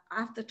 and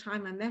at the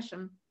time I met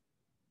him,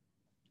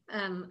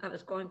 I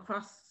was going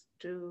across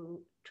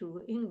to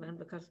England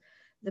because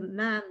the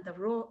man that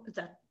wrote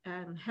that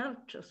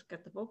helped us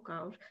get the book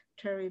out,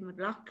 Terry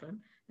McLaughlin,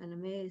 an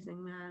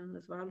amazing man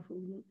as well,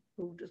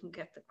 who doesn't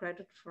get the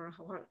credit for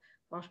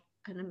what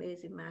an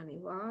amazing man he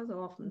was.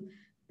 Often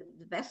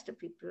the best of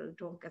people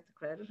don't get the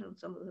credit, and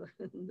some of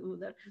them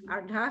that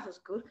aren't half as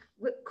good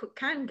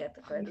can get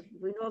the credit.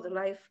 We know the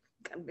life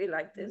can be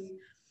like this.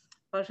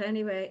 But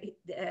anyway,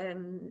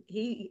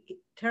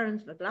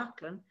 Terence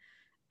McLaughlin,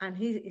 and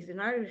he's an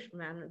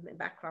Irishman in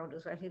background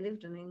as well. He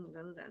lived in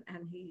England,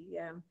 and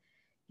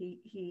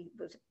he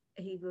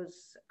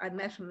was. I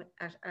met him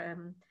at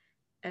an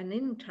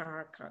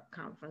INTAR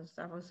conference.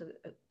 That was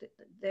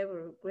they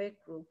were a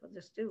great group, and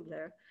they're still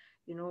there,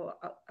 you know,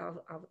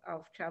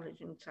 of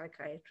challenging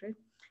psychiatry.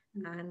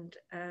 And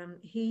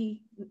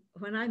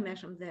when I met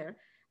him there,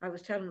 I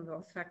was telling him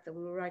about the fact that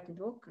we were writing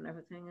the book and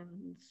everything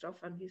and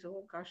stuff, and he said,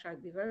 "Oh gosh,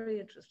 I'd be very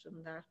interested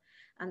in that."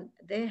 And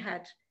they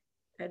had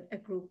a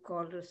group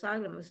called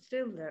Asylum, is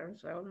still there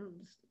as well,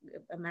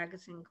 a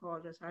magazine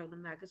called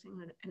Asylum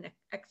Magazine, an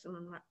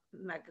excellent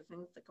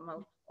magazines that come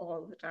out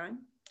all the time.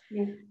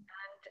 Yeah.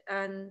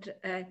 And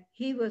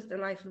he was the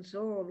life and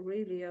soul,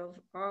 really, of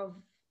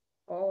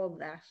all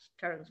that,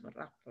 Terence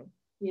McLaughlin.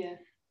 Yeah.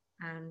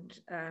 And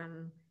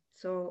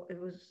so it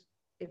was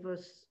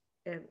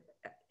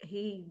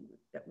he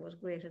that was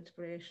great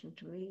inspiration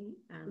to me.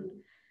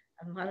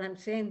 And while I'm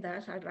saying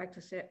that, I'd like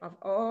to say, of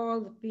all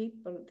the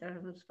people that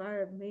have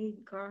inspired me,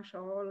 gosh,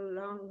 all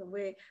along the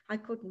way, I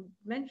couldn't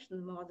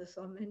mention them all. There's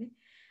so many,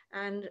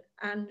 and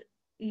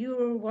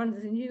you're one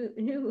of the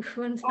new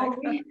ones I got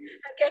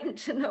getting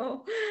to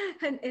know,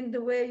 and in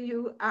the way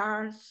you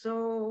are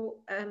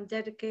so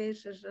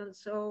dedicated and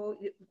so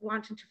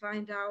wanting to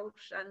find out.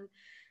 And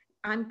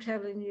I'm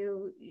telling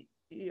you,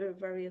 you're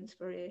very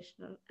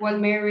inspirational. Well,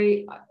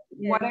 Mary,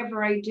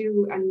 whatever I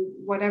do and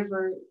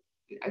whatever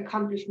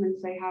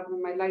accomplishments I have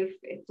in my life,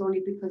 it's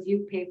only because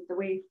you paved the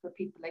way for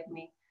people like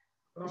me.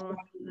 So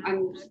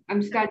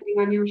I'm standing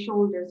on your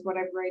shoulders,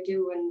 whatever I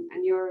do,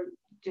 and you're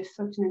just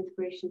such an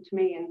inspiration to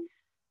me. And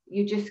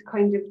you just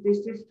kind of, there's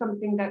just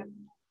something that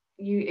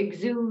you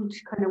exude,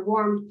 kind of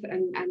warmth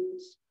and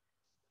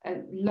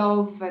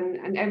love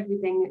and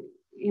everything,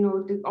 you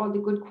know, all the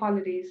good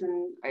qualities.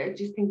 And I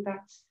just think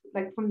that's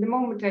like, from the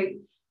moment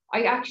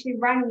I actually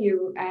rang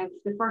you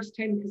the first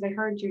time because I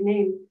heard your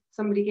name.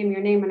 Somebody gave me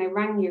your name and I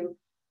rang you.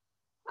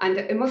 And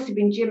it must have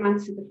been Jim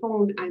answered the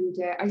phone. And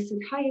I said,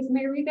 "Hi, is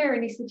Mary there?"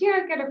 And he said,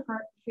 "Yeah, I'll get her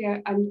for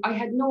you." And I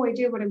had no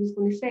idea what I was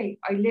going to say.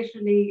 I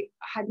literally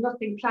had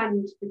nothing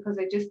planned because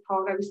I just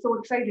thought, I was so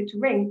excited to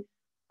ring.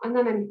 And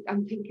then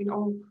I'm thinking,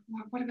 oh,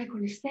 what am I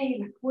going to say?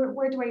 Like,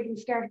 where do I even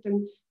start?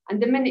 And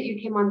the minute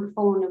you came on the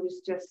phone, it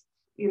was just,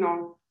 you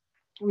know,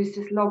 it was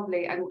just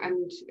lovely, and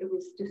it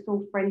was just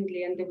so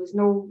friendly, and there was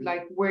no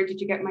like, where did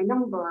you get my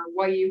number, or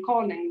why are you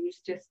calling? It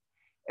was just,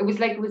 it was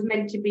like it was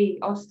meant to be,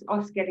 us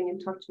getting in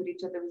touch with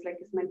each other. It was like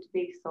it's meant to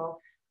be.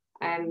 So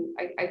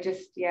I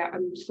just, yeah,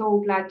 I'm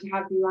so glad to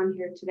have you on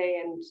here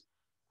today.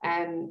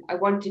 And I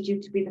wanted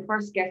you to be the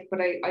first guest, but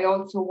I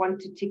also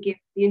wanted to give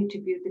the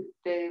interview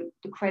the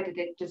credit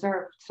it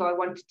deserved. So I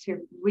wanted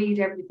to read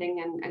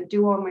everything and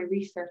do all my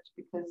research,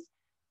 because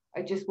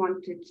I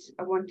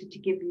wanted to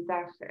give you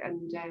that.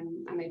 And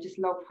I just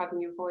love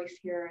having your voice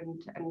here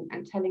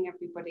and telling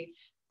everybody.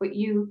 But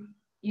you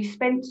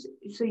spent,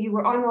 so you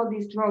were on all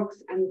these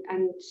drugs,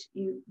 and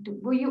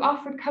were you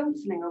offered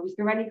counselling, or was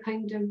there any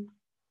kind of,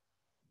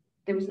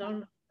 there was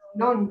none.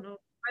 none? No.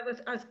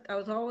 I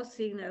was always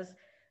seen as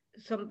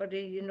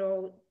somebody, you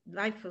know,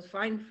 life was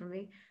fine for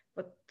me,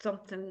 but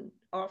something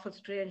awful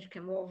strange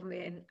came over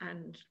me,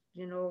 and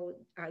you know,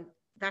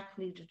 that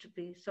needed to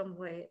be some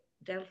way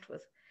dealt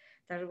with.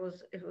 That it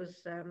was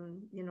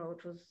you know,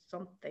 it was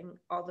something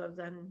other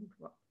than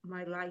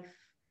my life,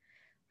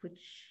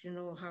 which, you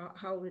know,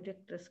 how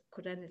ridiculous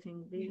could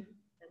anything be?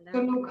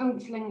 So no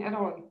counselling at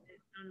all?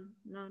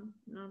 None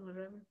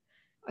whatever.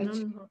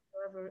 None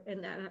whatsoever.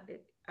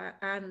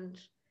 And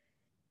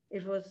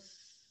it was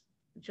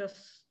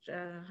just,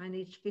 I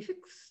need to be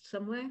fixed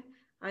some way.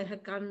 I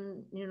had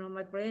gone, you know,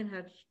 my brain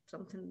had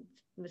something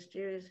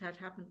mysterious had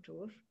happened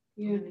to it.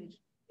 Yeah. I needed to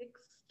be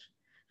fixed.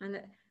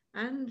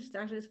 And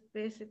that is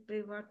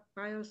basically what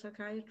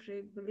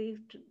biopsychiatry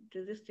believed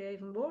to this day,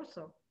 even more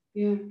so.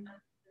 Yeah.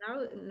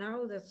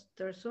 Now that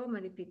there are so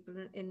many people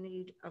in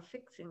need of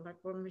fixing, like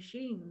we're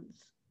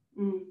machines.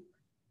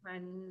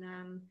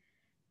 When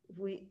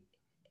we,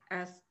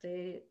 as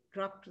they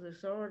drop to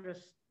the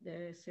orders,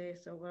 they say,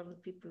 so well, the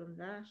people in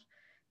that,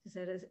 they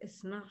said,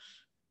 it's not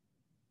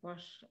what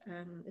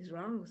is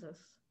wrong with us,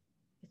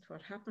 it's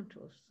what happened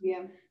to us.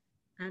 Yeah.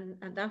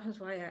 And that was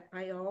why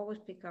I always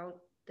pick out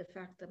the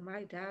fact that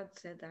my dad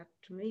said that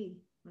to me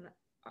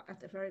at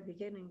the very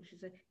beginning.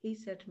 He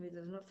said to me,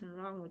 "There's nothing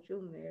wrong with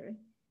you, Mary."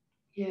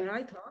 But Yeah.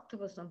 I thought there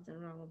was something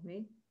wrong with me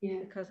Yeah.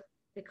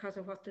 because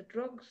of what the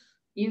drugs.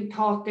 You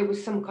thought there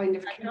was some kind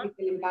of I thought,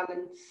 chemical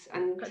imbalance,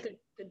 and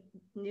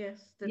yes,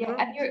 the yeah,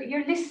 and drugs.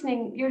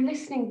 you're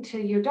listening to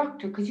your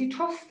doctor because you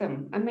trust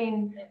them. I mean,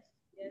 Yes,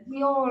 yes,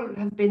 we all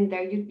have been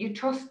there. You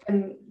trust them,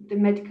 the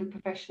medical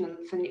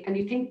professionals, and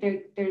you think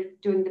they're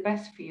doing the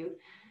best for you.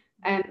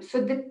 So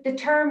the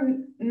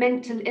term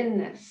mental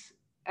illness,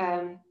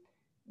 um,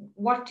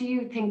 what do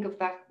you think of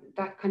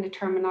that kind of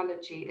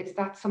terminology? Is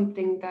that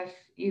something that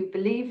you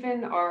believe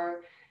in,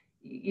 or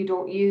you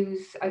don't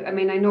use? I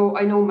mean, I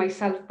know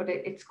myself, but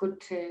it's good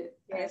to.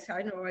 yes.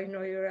 I know.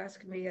 You're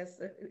asking me as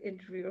the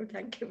interviewer.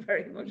 Thank you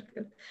very much.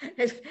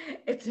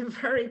 It's a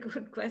very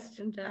good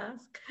question to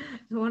ask.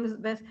 One of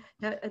the best.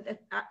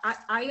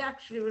 I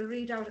actually will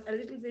read out a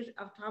little bit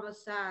of Thomas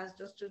Saz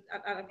just to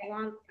and go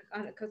on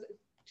because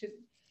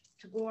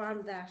to go on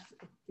that,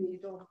 if you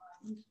don't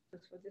mind,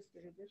 just for this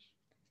little bit.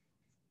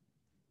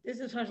 This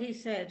is what he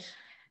said.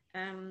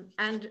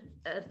 And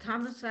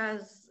Thomas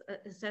has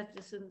said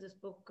this in this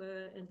book,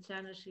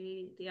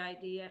 Insanity, the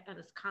Idea and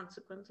its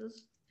Consequences.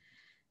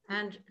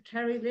 And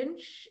Terry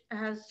Lynch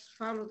has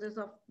followed this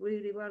up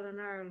really well in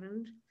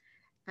Ireland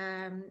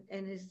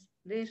in his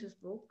latest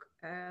book,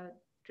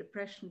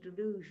 Depression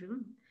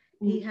Delusion.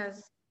 He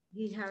has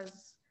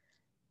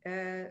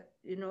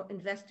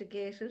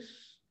investigated,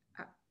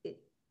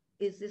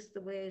 is this the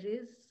way it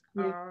is,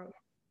 or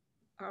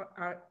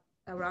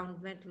around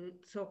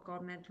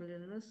so-called mental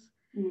illness.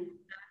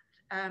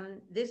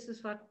 This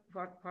is what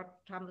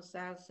Thomas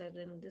Saz said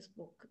in this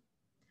book.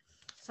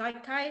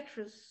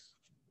 Psychiatrists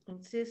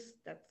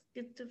insist that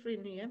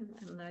schizophrenia,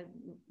 and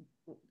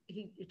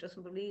he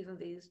doesn't believe in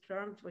these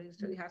terms, but he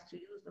still has to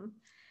use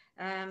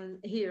them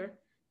here.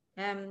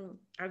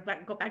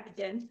 I'll go back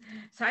again.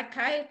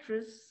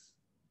 Psychiatrists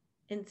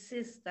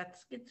insist that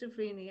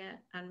schizophrenia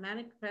and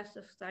manic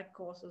depressive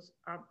psychosis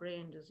are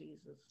brain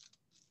diseases.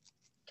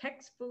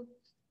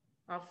 Textbooks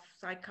of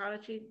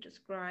psychology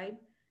describe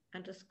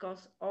and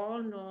discuss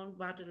all known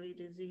bodily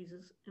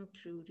diseases,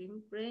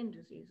 including brain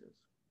diseases.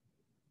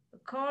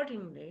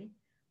 Accordingly,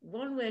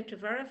 one way to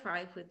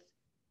verify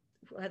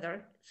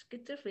whether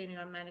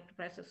schizophrenia or manic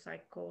depressive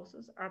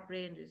psychosis are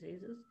brain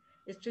diseases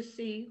is to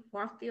see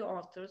what the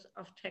authors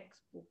of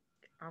textbook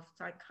of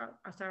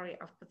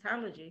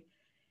pathology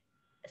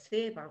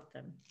say about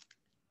them.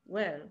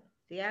 Well,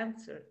 the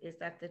answer is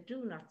that they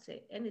do not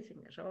say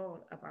anything at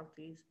all about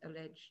these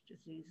alleged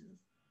diseases.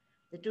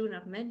 They do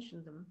not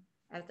mention them,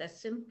 as they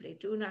simply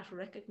do not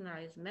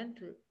recognize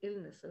mental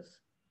illnesses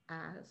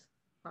as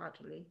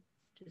bodily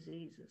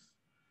diseases.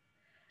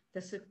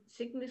 The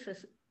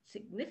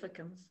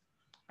significance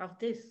of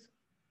this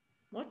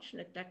much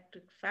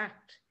neglected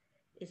fact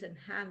is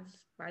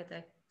enhanced by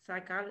the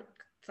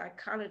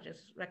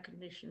psychologist's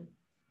recognition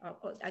of,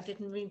 I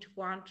didn't mean to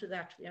go on to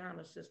that, to be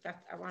honest, is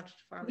that I wanted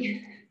to follow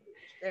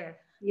there.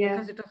 Yeah.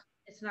 Because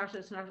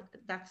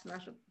that's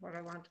not what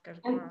I want to get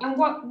And, across.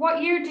 and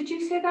what year did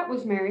you say that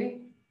was,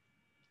 Mary?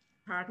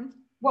 Pardon?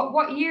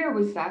 What year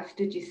was that,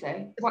 did you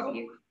say? What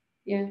year?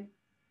 Yeah.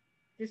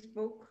 This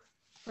book,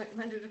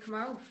 when did it come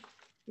out?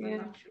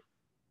 Yeah.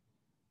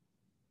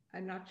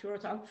 I'm not sure.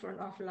 It's out for an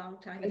awful long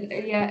time.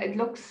 Yeah, it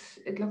looks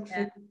like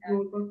an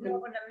old book.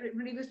 No,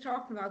 when he was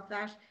talking about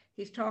that,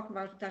 he's talking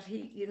about that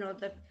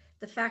that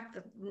the fact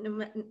that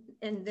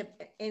in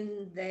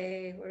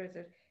the where is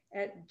it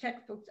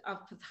textbooks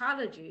of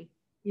pathology,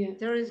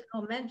 there is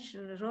no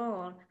mention at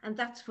all, and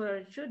that's where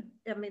it should.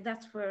 I mean,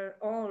 that's where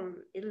all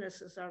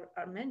illnesses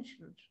are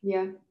mentioned.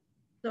 Yeah.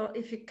 So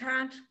if you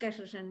can't get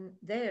it in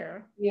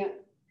there,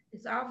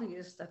 it's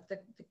obvious that they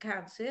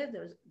can't say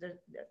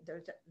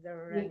there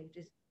are any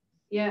diseases.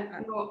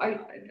 Yeah, no,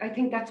 I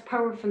think that's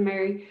powerful,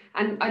 Mary.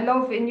 And I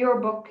love in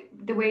your book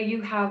the way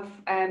you have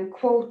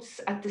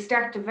quotes at the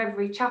start of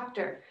every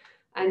chapter.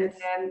 And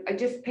I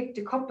just picked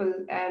a couple.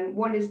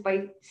 One is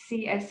by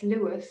C.S.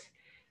 Lewis.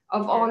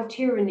 Of all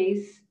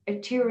tyrannies, a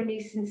tyranny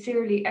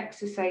sincerely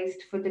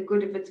exercised for the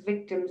good of its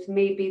victims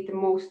may be the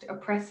most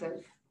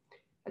oppressive.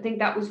 I think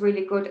that was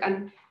really good.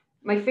 And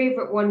my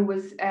favorite one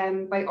was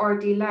by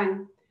R.D.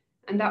 Laing.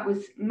 And that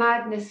was,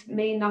 madness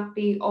may not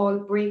be all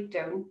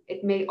breakdown,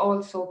 it may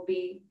also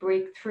be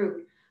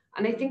breakthrough.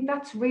 And I think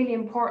that's really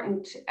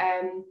important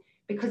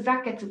because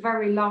that gets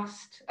very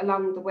lost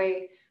along the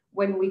way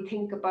when we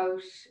think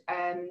about,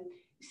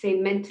 say,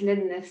 mental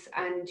illness,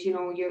 and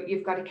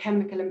you've got a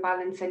chemical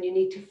imbalance and you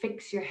need to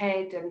fix your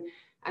head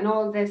and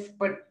all this.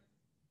 But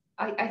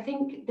I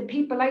think the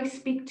people I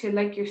speak to,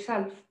 like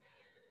yourself,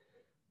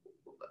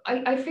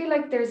 I feel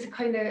like there's a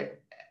kind of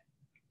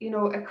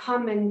a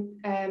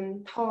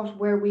common thought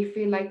where we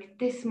feel like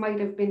this might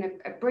have been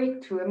a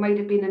breakthrough, it might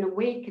have been an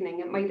awakening,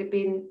 it might have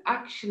been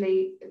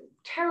actually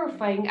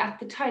terrifying at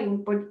the time,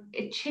 but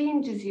it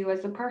changes you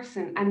as a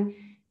person, and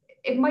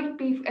it might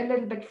be a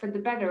little bit for the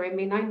better. I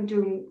mean, I'm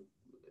doing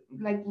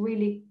like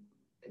really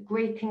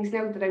great things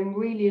now that I'm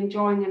really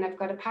enjoying and I've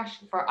got a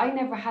passion for. I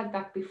never had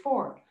that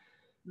before.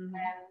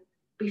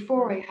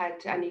 Before I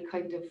had any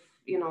kind of,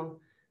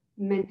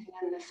 mental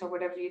illness or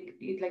whatever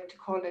you'd like to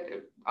call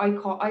it. I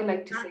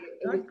like to say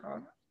it was,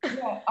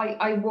 yeah,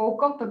 I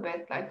woke up a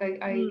bit, like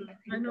I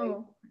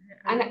know.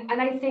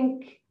 and I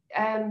think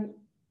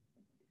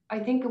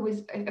it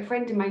was a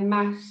friend of mine,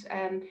 Matt.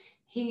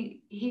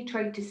 He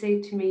tried to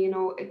say to me,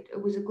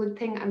 it was a good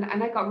thing, and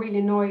I got really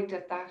annoyed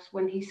at that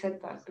when he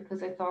said that,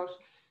 because I thought,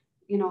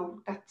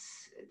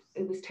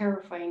 it was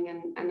terrifying,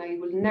 and I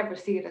will never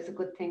see it as a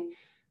good thing.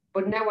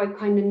 But now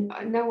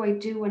now I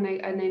do, and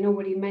I know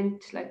what he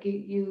meant. Like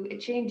it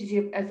changes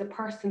you as a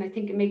person. I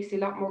think it makes you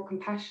a lot more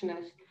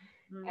compassionate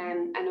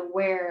and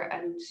aware,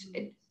 and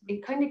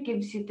it kind of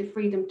gives you the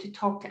freedom to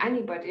talk to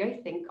anybody.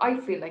 I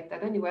feel like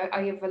that anyway.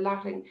 I have a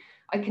lot, and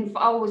I can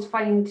always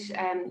find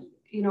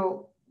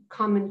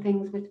common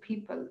things with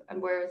people,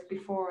 and whereas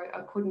before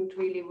I couldn't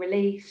really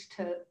relate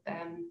to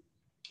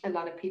a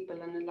lot of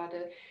people and a lot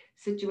of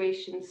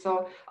situations.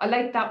 So I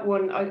like that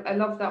one. I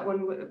love that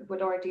one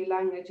with R.D.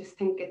 Lang. I just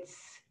think it's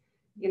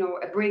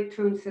a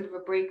breakthrough instead of a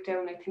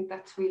breakdown. I think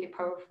that's really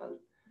powerful.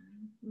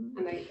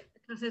 And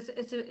because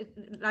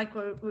like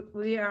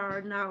we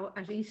are now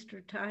at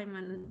Easter time,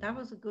 and that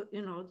was a good,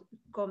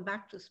 going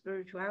back to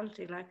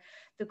spirituality. Like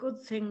the good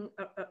thing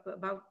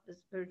about the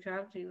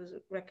spirituality was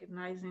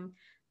recognizing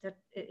that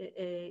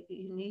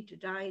you need to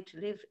die to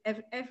live.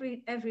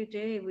 Every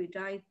day we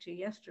died to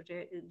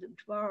yesterday,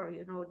 tomorrow.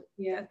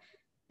 yeah.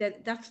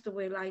 That's the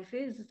way life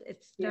is.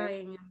 It's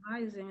dying and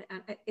rising,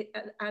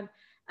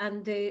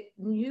 and the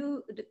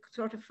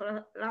sort of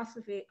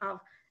philosophy of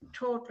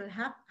total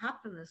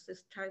happiness,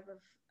 this type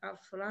of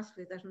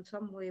philosophy, that in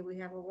some way we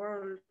have a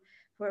world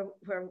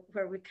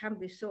where we can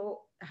be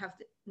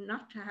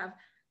not to have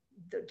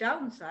the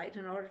downside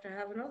in order to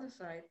have another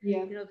side.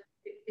 Yeah.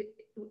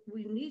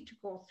 We need to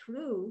go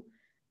through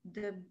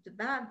the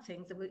bad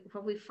things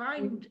that we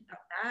find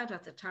bad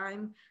at the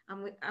time,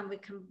 and we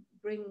can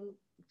bring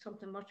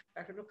something much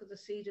better. Look at the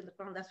seed in the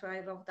ground. That's why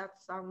I love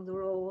that song, The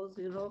Rose.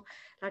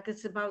 Like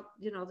it's about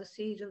the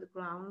seed in the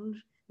ground,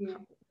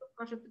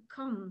 what it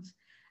becomes.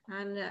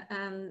 And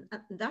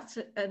that's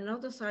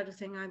another side of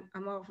thing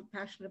I'm awful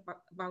passionate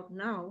about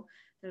now,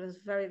 that has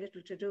very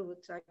little to do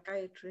with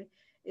psychiatry,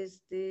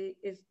 is the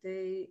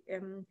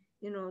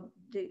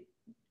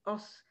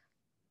us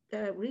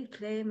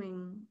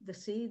reclaiming the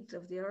seeds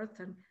of the earth,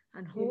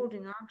 and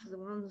holding on to the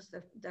ones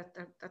that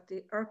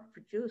the earth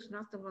produced,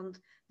 not the ones,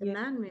 the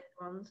man-made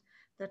ones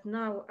that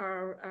now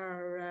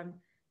are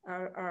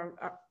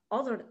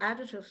other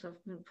additives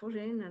have been put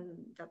in, and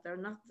that they're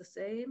not the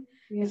same.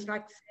 It's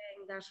like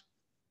saying that,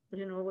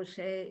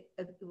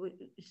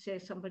 we say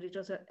somebody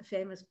does a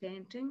famous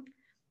painting,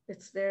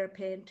 it's their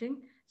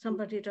painting.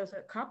 Somebody does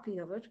a copy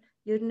of it.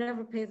 You'd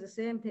never pay the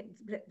same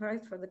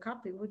price for the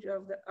copy, would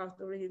you, of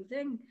the real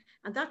thing?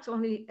 And that's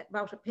only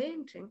about a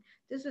painting.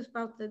 This is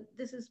about the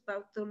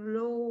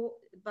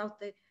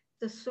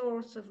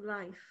source of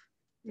life,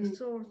 the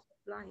source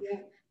of life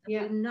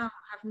that we now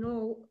have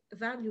no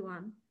value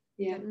on.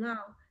 That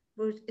now,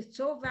 but it's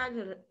so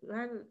valueless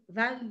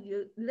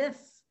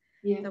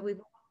that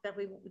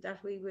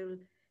we will,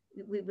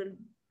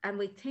 and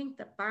we think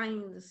that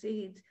buying the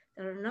seeds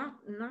that are not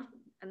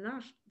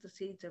the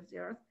seeds of the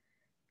earth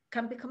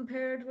can be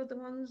compared with the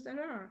ones that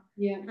are.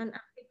 And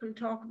people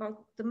talk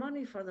about the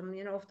money for them.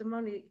 If the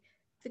money,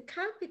 they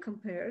can't be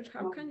compared.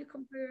 How can you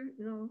compare?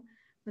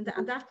 And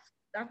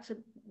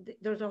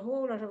there's a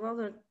whole lot of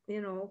other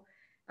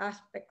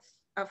aspects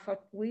of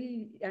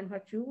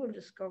what you will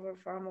discover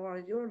far more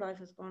as your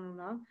life is going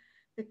along,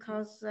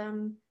 because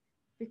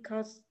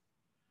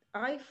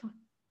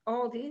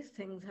all these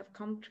things have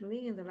come to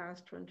me in the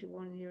last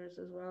 21 years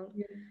as well.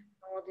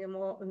 All the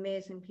more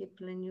amazing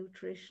people in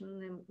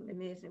nutrition,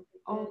 amazing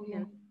people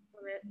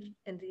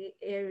in the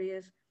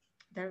areas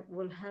that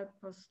will help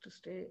us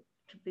to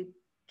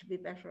be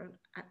better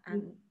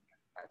and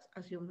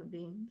as human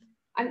beings.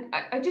 And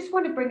I just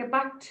want to bring it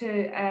back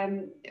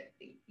to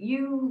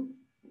you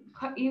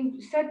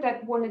said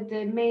that one of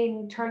the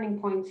main turning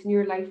points in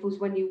your life was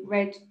when you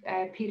read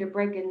Peter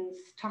Bregin's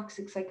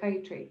Toxic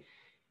Psychiatry.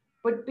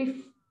 But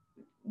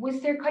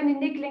was there kind of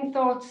niggling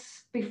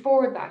thoughts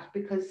before that?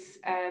 Because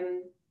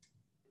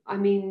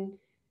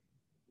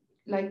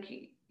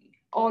like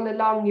all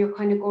along you're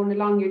kind of going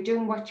along, you're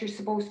doing what you're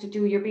supposed to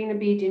do, you're being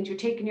obedient, you're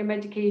taking your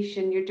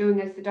medication, you're doing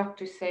as the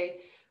doctors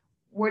say.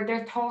 Were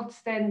there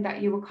thoughts then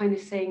that you were kind of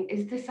saying,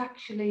 is this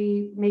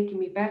actually making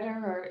me better,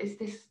 or is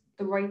this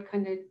the right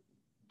kind of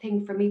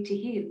thing for me to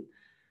heal?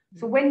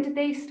 So when did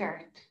they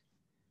start?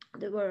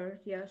 They were,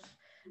 yes.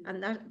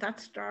 And that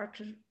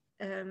started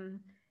in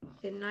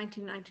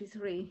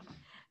 1993.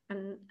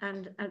 And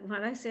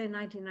when I say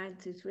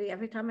 1993,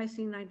 every time I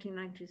see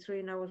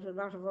 1993 now with a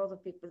lot of other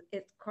people,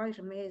 it's quite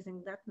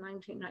amazing that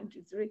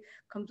 1993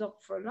 comes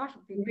up for a lot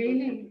of people.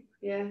 Really?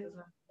 Yeah.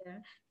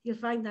 You'll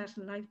find that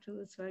in life too.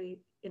 It's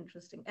very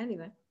interesting.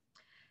 Anyway,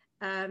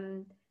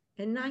 in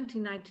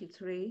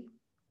 1993,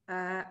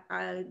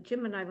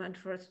 Jim and I went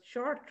for a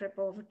short trip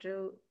over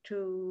to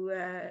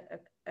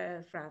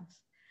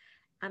France.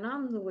 And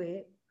on the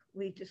way,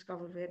 we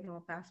discovered we had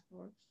no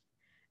passports.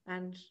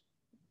 And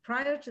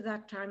prior to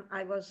that time,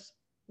 I was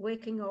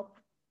waking up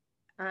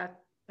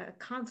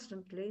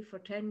constantly for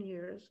 10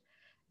 years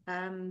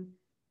um,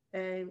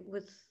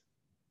 with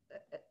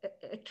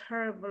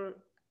terrible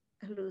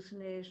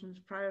hallucinations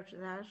prior to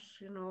that,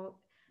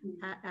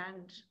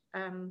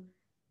 and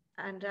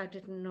and I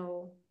didn't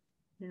know,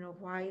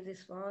 why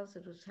this was.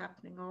 It was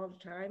happening all the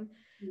time.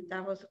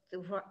 That was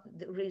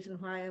the reason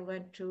why I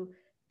went to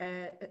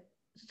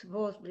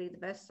supposedly the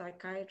best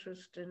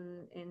psychiatrist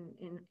in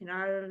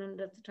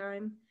Ireland at the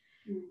time,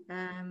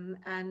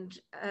 and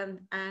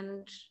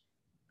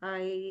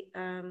I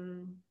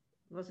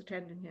was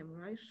attending him,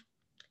 right?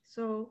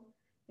 So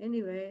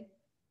anyway,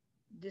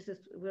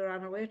 we're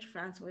on our way to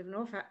France. We have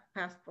no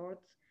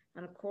passports,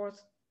 and of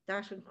course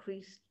that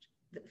increased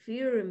the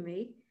fear in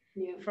me,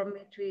 from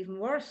it to even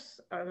worse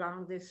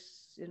along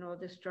this,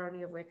 this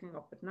journey of waking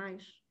up at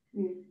night.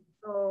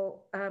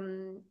 So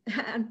and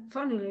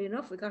funnily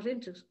enough, we got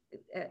into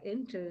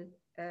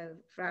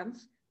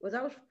France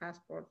without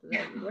passport.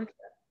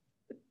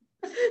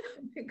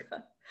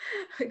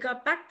 We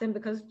got back then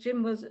because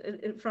Jim was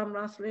from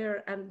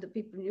Rosslare and the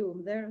people knew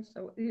him there.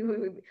 So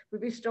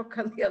we'd be stuck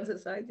on the other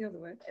side, the other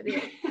way.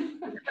 Anyway.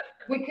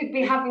 We could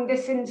be having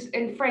this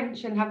in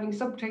French and having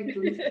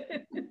subtitles.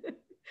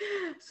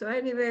 So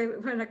anyway,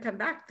 when I came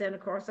back then, of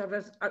course, I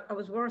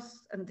was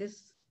worse, and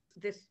this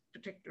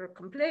particular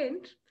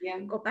complaint,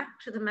 go back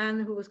to the man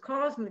who was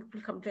causing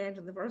the complaint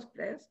in the first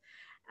place,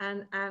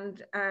 and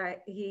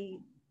he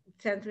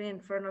sent me in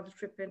for another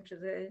trip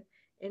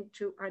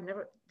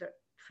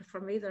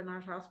for me, they're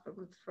not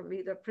hospitals. For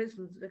me, they're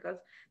prisons, because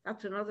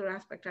that's another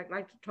aspect I'd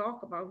like to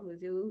talk about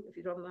with you, if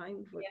you don't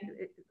mind,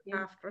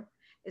 after,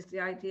 is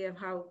the idea of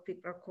how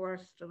people are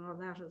coerced and all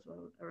that as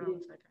well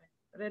around psychiatry.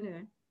 But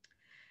anyway,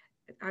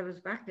 I was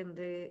back in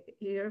the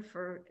year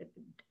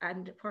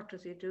and what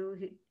does he do?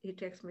 He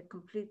takes me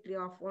completely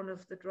off one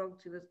of the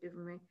drugs he was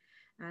giving me,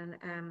 and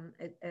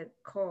it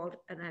called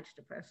an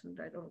antidepressant.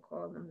 I don't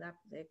call them that,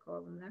 but they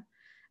call them that.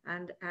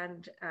 And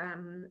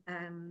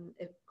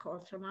it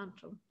called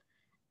Tramantum.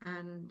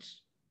 And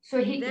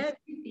so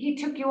he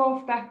took you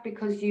off that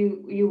because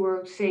you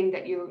were saying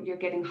that you're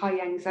getting high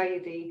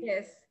anxiety.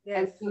 Yes.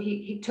 And so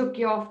he took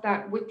you off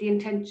that with the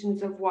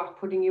intentions of what?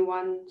 Putting you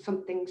on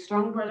something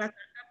stronger? Well, at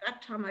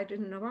that time I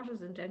didn't know what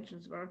his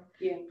intentions were.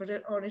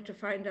 But only to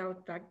find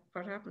out like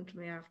what happened to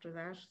me after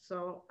that.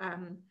 So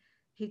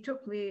he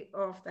took me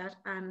off that,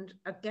 and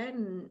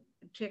again,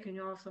 taking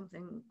you off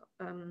something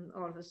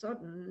all of a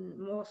sudden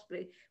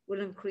mostly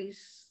will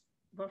increase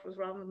what was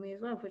wrong with me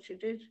as well, which it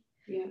did.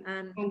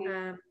 And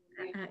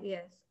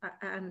yes,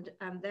 and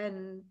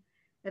then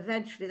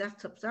eventually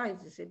that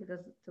subsides, you see,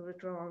 because the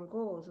withdrawal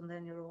goes, and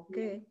then you're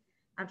okay.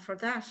 And for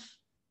that,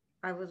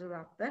 I was a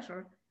lot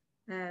better,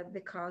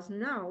 because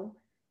now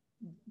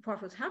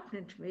what was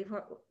happening to me,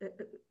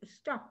 it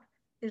stopped.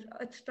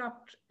 It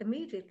stopped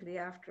immediately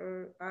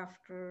after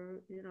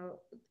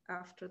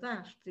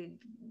that,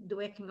 the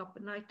waking up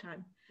at night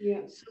time.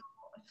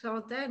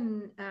 So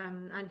then,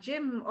 and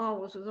Jim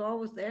was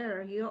always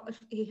there.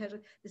 He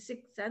had the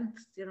sixth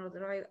sense,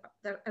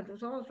 that it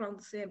was always around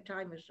the same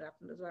time it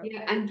happened as well.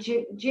 Yeah, and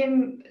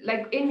Jim,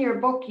 like in your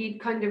book, he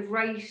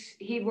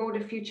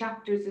wrote a few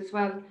chapters as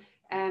well.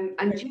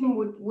 And Jim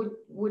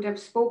would have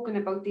spoken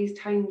about these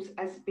times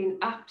as being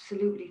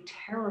absolutely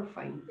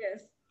terrifying.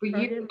 For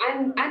you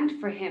and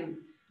for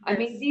him. I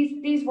mean,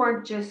 these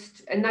weren't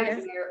just a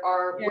nightmare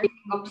or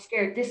waking up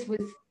scared. This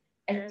was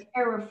a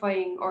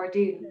terrifying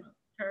ordeal.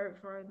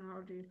 Terrifying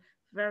ordeal,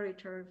 very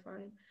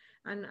terrifying,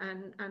 and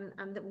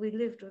that we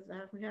lived with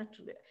that. We had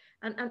to,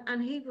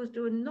 and he was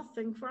doing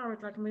nothing for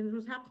it. Like, I mean, it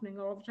was happening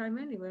all the time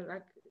anyway,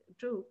 like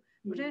too.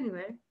 But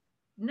anyway,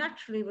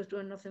 naturally, was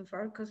doing nothing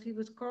for it because he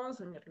was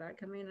causing it.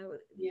 Like, I mean,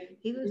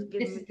 he was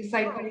giving this is the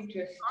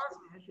psychiatrist.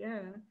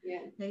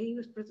 He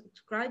was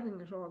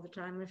prescribing it all the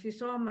time. If you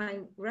saw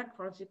my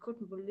records, you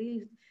couldn't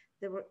believe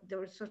there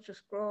was such a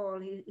scrawl.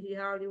 He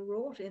hardly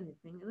wrote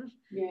anything in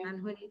it,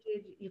 and when he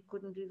did, you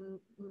couldn't even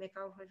make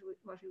out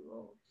what he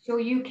wrote. So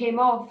you came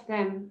off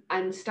them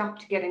and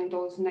stopped getting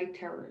those night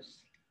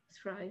terrors.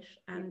 That's right,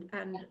 and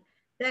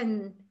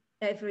then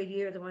every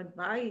year that went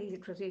by,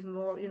 it was even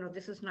more.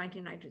 This is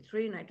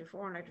 1993,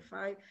 94,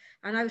 95,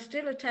 and I was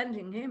still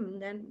attending him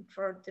then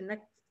for the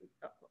next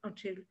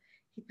until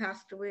he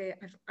passed away.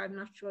 I'm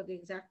not sure the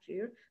exact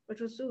year, but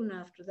it was soon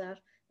after that.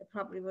 It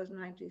probably was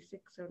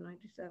 96 or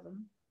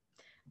 97.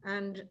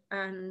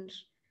 And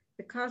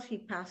because he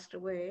passed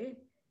away,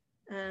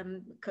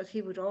 because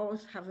he would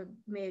always have a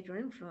major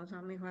influence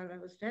on me while I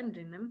was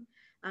attending him,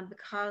 and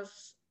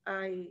because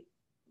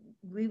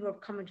we were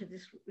coming to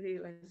this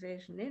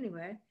realization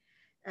anyway,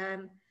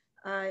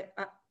 a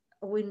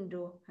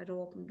window had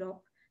opened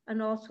up,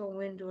 and also a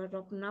window had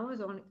opened. I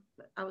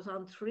was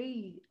on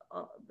 3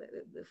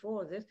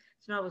 before this,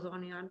 so now I was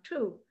only on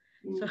 2.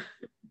 So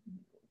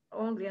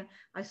only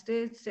I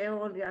stay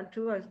only on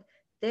 2.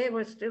 they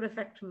were still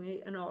affecting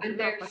me an awful And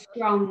lot.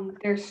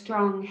 they're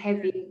strong,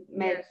 heavy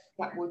meds Yes,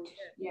 that would,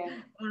 yes.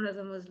 yeah. One of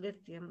them was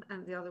lithium,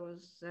 and the other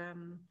was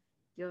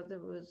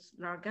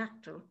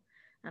largactil.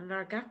 And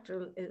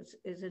largactil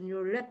is a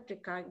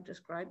neuroleptic, I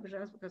describe it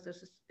as, because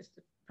it's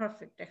the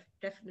perfect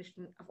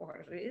definition of what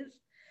it is.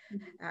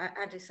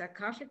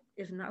 Antipsychotic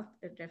is not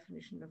a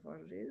definition of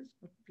what it is,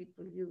 but they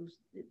use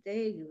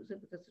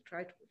it because they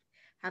try to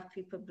have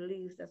people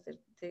believe that they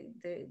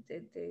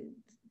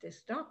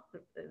stop,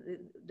 but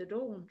they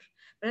don't.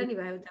 But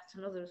anyway, that's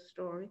another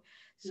story.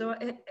 So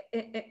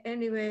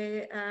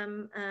anyway,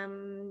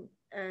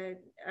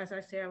 as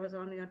I say, I was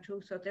only on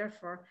two, so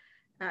therefore,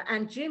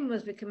 and Jim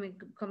was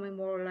becoming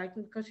more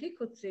enlightened because he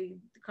could see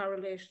the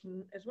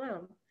correlation as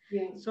well.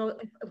 Yeah. So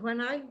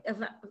when I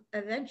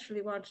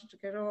eventually wanted to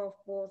get off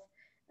both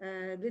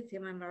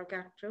lithium and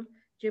largactil,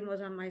 Jim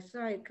was on my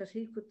side because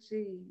he could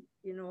see,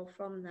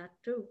 from that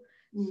too.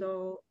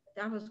 So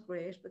that was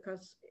great,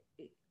 because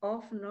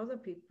often other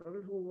people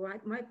who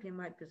might be in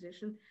my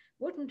position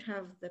wouldn't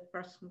have the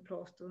person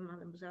close to them on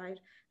their side,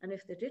 and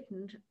if they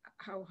didn't,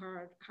 how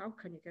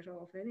can you get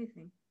off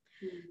anything?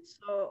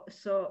 So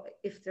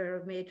if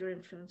they're a major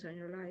influence on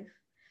your life.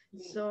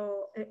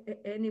 So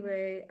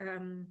anyway,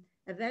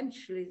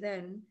 eventually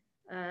then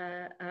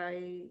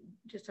I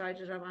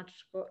decided I wanted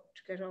to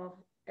get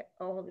off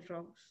all the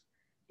drugs,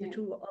 the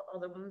two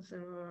other ones that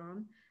were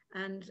on,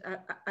 and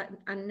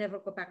never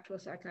go back to a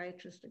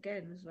psychiatrist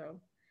again as well.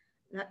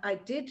 I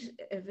did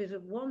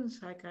visit one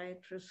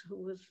psychiatrist who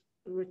was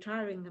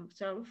retiring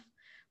himself,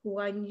 who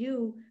I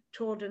knew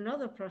told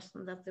another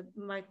person that they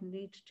might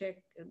need to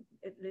take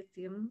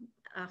lithium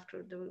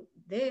after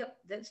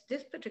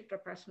this particular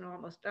person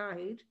almost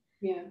died.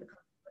 Yeah.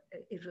 Because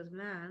it was a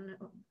man,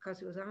 because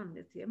he was on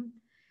lithium.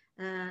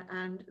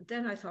 And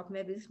then I thought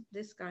maybe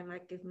this guy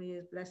might give me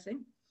his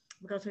blessing,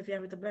 because if you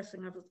have the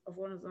blessing of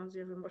one of those,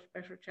 you have a much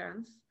better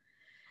chance.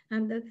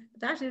 And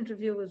that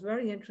interview was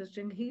very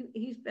interesting.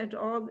 He spent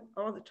all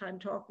the time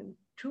talking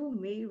to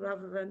me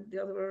rather than the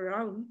other way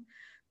around.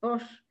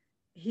 But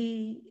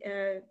he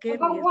gave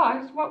about me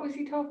what was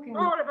he talking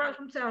all about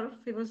himself.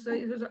 He was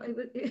he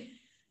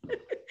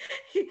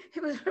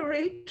was a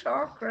great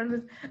talker,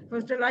 and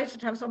was delighted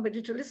to have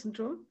somebody to listen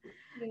to him.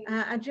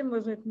 And Jim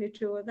was with me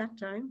too at that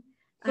time.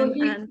 So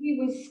he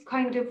was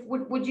kind of,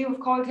 would you have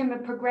called him a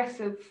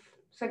progressive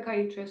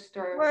psychiatrist?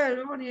 Or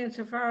well, only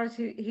insofar as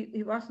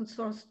he wasn't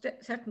so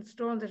set in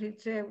stone that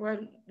he'd say, well,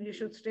 you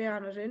should stay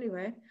on it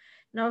anyway.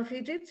 Now, if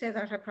he did say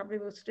that, I probably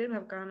would still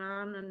have gone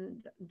on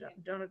and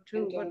done it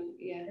too. But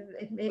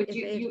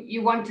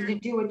you wanted to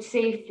do it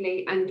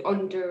safely and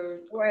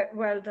under.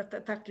 Well,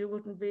 that you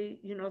wouldn't be,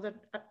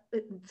 that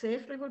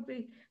safely would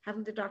be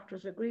having the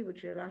doctors agree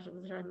with you a lot of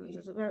the time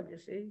as well, you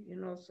see,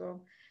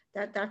 so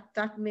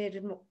that made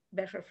it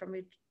better for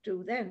me to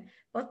do then.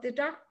 But the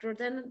doctor,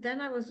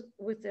 then I was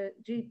with the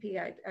GP.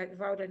 I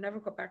vowed I'd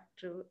never go back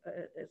to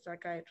a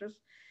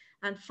psychiatrist.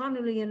 And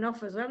funnily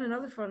enough as well,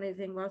 another funny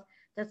thing was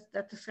that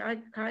the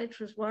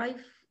psychiatrist's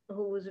wife,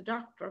 who was a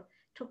doctor,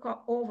 took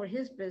over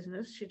his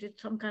business. She did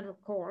some kind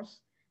of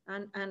course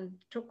and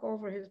took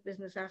over his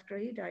business after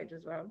he died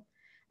as well.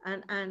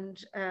 And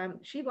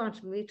she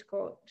wanted me to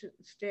go to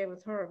stay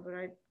with her, but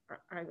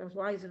I was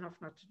wise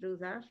enough not to do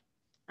that.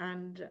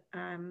 And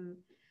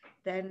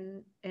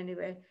then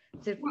anyway,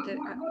 what did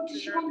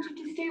she want you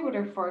to stay with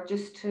her for?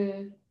 Just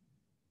to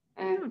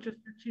just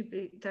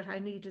that I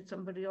needed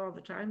somebody all the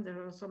time.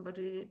 There was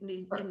somebody in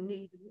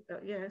need.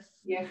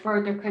 Yes. Yeah,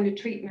 further kind of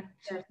treatment.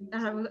 Yes.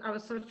 And I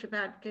was such a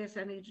bad case.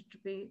 I needed to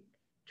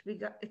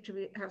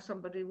have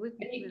somebody with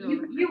me.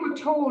 You were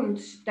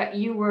told that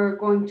you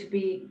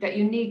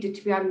needed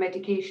to be on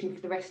medication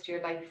for the rest of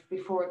your life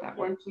before that,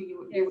 weren't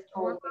you? You were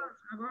told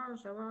I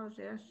was,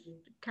 yes,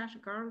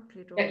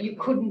 categorically told that you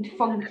couldn't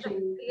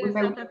function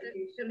without that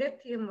the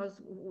lithium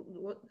was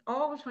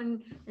always,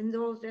 when in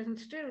those days, and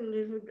still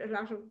a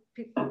lot of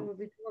people will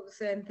be told the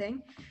same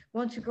thing.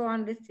 Once you go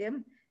on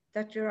lithium,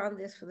 that you're on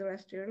this for the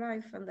rest of your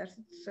life, and that's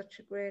such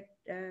a great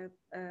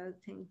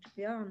thing to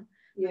be on.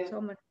 Yeah. So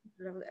many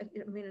people, I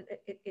mean,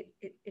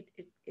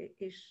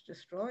 it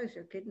destroys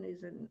your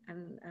kidneys, and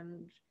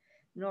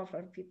an awful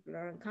lot of people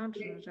are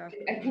incontinent.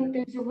 I think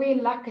there's a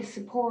real lack of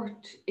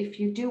support if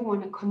you do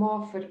want to come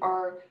off it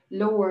or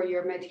lower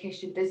your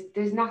medication.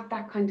 There's not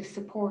that kind of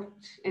support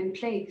in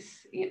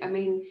place. I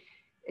mean,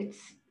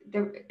 it's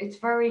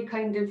very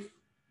kind of,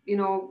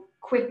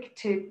 quick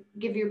to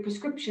give you a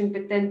prescription,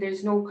 but then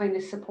there's no kind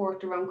of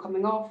support around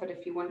coming off it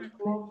if you want to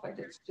come off it.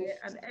 It's just,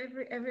 and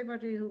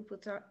everybody who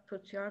puts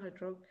you on a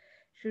drug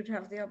should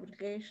have the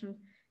obligation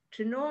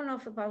to know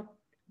enough about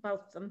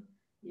them,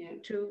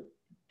 to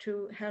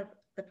help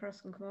the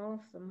person come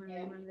off them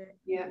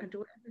and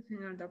do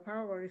everything in their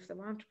power if they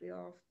want to be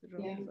off the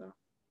drug. Yeah.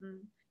 So,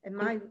 in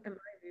my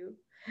view,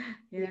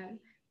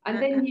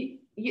 And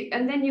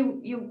then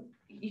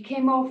you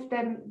came off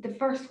the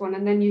first one,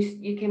 and then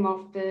you came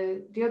off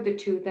the other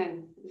two.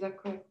 Then is that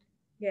correct?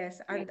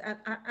 Yes,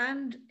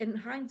 and in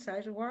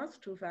hindsight, it was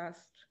too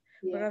fast.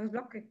 But I was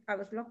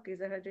lucky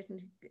that I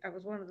didn't. I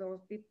was one of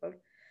those people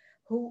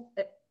who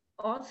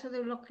also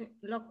the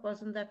luck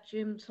wasn't that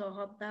Jim saw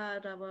how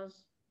bad I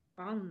was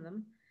on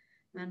them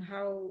and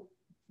how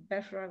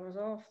better I was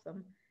off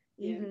them,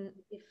 Yeah.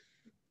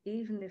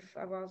 even if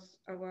I was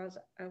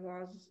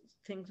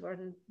things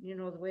weren't,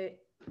 the way,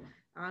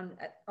 and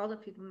other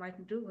people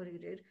mightn't do what he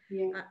did.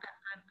 Yeah.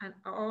 And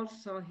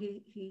also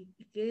he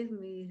gave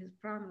me his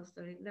promise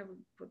that he'd never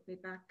put me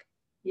back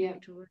Yeah.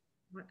 into it,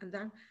 and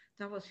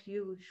that was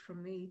huge for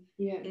me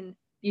Yeah. in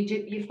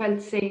You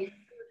felt safe.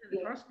 the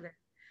Yeah. first place,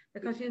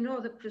 because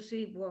the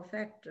placebo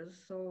effect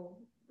is so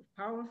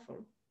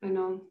powerful. I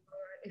know.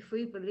 If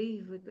we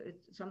believe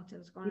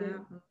something's going to Yeah.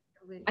 happen,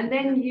 And we have.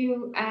 then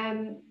you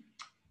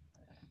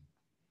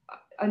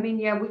I mean,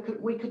 yeah,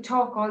 we could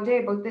talk all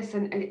day about this,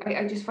 and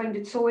I just find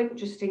it so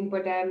interesting.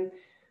 But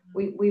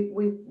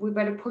we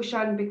better push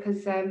on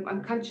because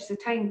I'm conscious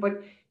of time.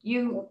 But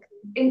you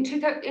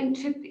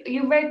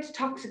you read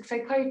Toxic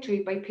Psychiatry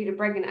by Peter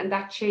Bregan, and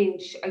that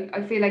changed.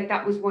 I feel like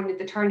that was one of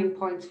the turning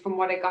points from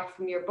what I got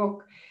from your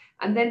book.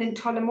 And then in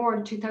Tullamore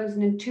in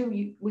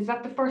 2002, was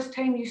that the first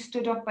time you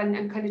stood up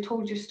and kind of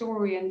told your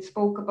story and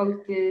spoke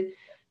about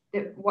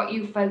what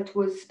you felt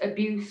was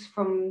abuse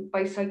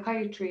by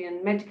psychiatry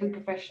and medical Yes,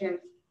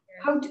 professionals?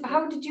 yes,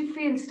 How did you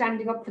feel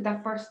standing up for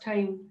that first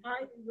time?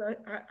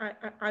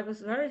 I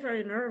was very,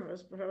 very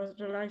nervous, but I was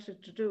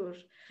delighted to do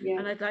it. Yeah,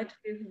 And I'd like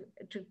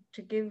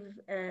to give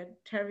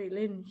Terry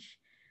Lynch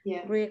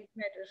yeah, great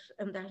credit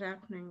in that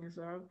happening as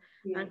well,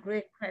 yeah, and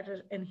great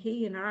credit. And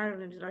he in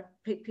Ireland, like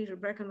Peter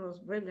Brecken was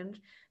brilliant.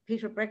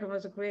 Peter Brecken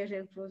was a great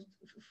influence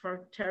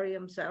for Terry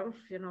himself.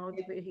 The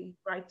yeah. way he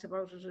writes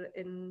about it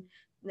in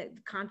the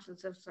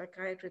Conscience of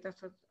Psychiatry.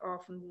 That's what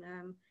often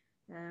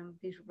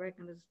Peter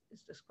Brecken is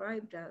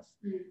described as.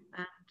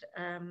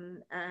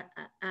 Mm.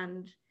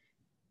 And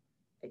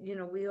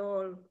we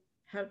all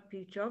help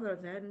each other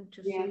then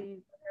to Yeah.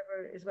 see whatever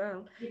as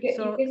well. You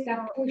So, get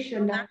that push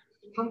and that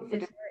that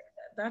confidence. it's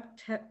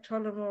that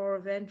Tullamore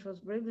event was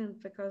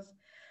brilliant because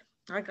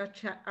I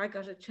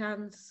got a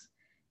chance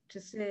to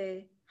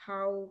say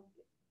how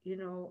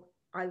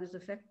I was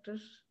affected.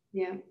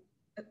 Yeah,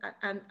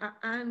 And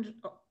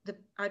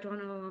I don't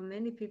know how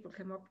many people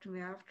came up to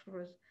me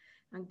afterwards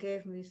and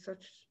gave me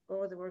such,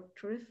 oh, they were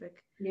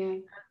terrific. yeah,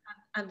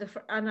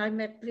 And I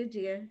met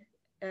Lydia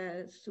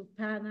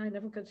Supan, I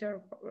never could say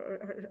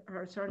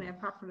her surname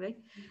properly,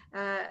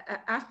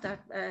 at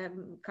that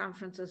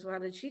conference as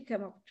well. And she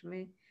came up to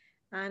me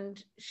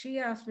and she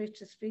asked me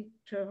to speak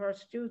to her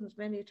students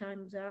many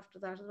times after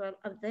that as well.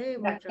 And they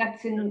were just,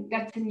 that's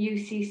in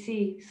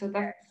UCC. So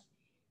yes,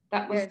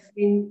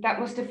 that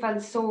must have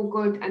felt so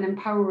good and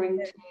empowering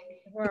yes, to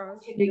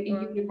to it the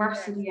was, yes.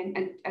 university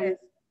and Yes,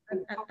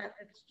 and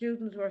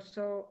students were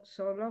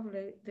so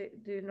lovely.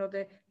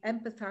 They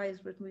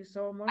empathized with me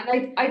so and much.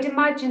 I'd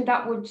imagine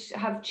that would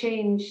have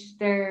changed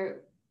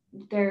their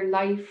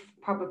life,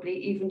 probably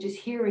even just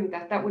hearing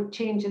that would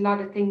change a lot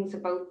of things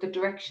about the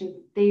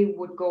direction they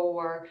would go,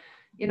 or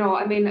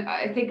I mean,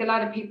 I think a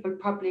lot of people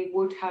probably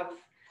would have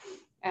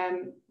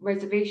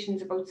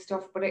reservations about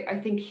stuff, but I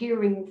think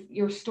hearing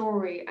your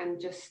story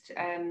and just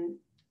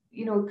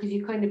because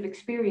you kind of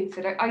experience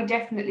it. I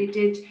definitely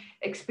did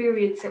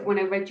experience it when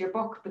I read your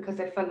book,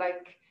 because I felt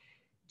like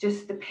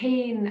just the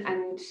pain,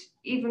 and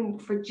even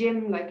for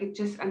Jim, like it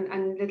just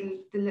and the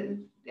little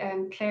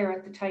Claire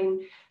at the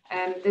time.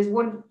 There's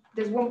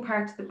one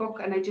part of the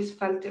book, and I just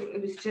felt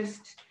it was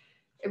just,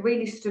 it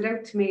really stood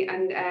out to me.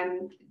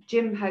 And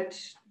Jim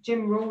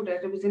wrote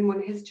it. It was in one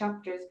of his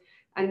chapters.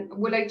 And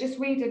will I just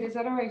read it? Is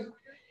that all right?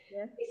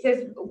 Yes. It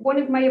says, one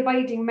of my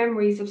abiding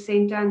memories of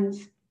St.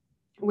 Anne's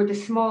with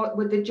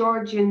the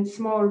Georgian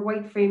small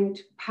white framed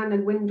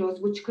panel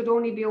windows, which could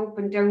only be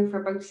opened down for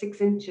about 6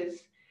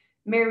 inches.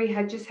 Mary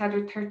had just had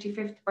her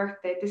 35th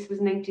birthday. This was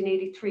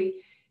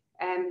 1983.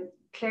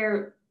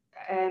 Claire,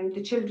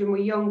 the children were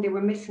young. They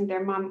were missing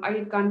their mum. I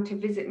had gone to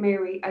visit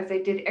Mary, as I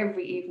did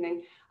every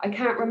evening. I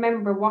can't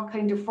remember what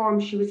kind of form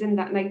she was in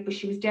that night, but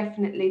she was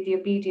definitely the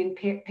obedient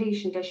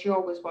patient, as she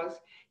always was,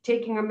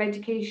 taking her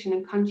medication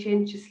and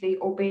conscientiously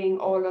obeying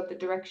all other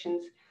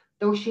directions,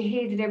 though she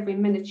hated every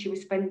minute she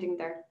was spending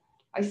there.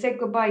 I said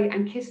goodbye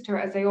and kissed her,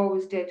 as I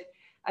always did.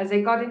 As I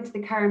got into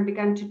the car and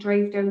began to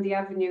drive down the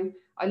avenue,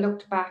 I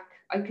looked back.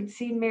 I could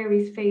see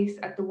Mary's face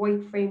at the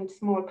white-framed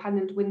small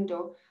panelled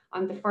window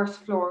on the first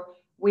floor,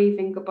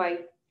 waving goodbye.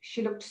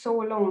 She looked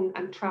so alone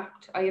and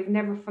trapped. I have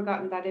never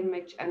forgotten that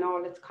image and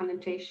all its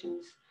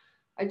connotations.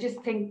 I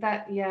just think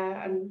that,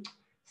 yeah, and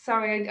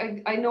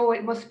sorry, I know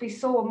it must be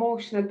so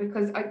emotional,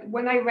 because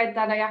when I read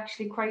that, I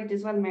actually cried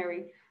as well,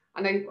 Mary.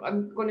 And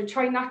I'm going to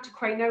try not to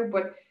cry now,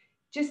 but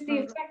just the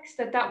Mhm. effects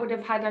that would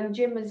have had on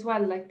Jim as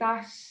well, like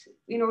that,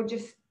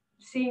 just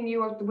seeing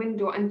you out the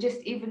window, and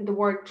just even the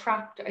word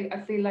trapped, I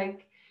feel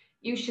like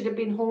you should have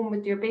been home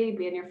with your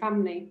baby and your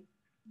family,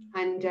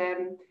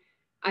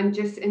 and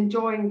just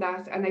enjoying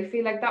that. And I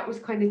feel like that was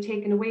kind of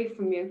taken away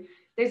from you.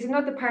 There's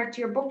another part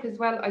to your book as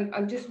well.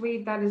 I'll just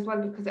read that as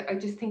well, because I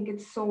just think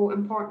it's so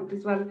important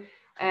as well.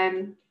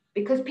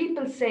 Because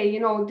people say,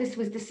 this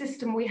was the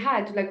system we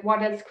had, like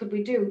what else could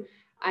we do?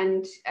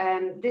 And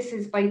this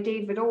is by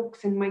David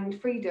Oakes in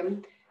Mind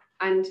Freedom.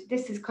 And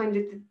this is kind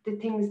of the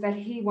things that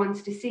he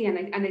wants to see.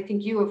 And I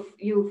think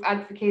you've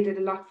advocated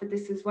a lot for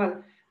this as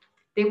well.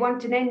 They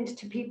want an end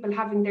to people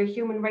having their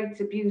human rights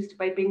abused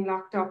by being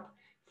locked up,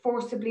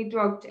 forcibly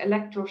drugged,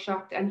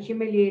 electroshocked, and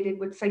humiliated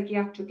with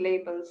psychiatric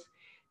labels.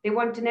 They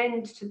want an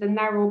end to the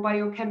narrow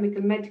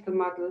biochemical medical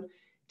model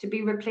to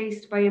be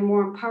replaced by a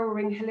more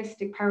empowering,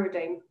 holistic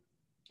paradigm.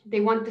 They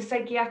want the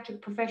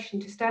psychiatric profession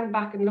to stand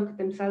back and look at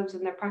themselves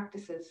and their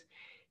practices.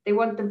 They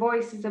want the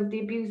voices of the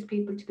abused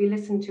people to be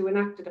listened to and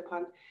acted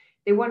upon.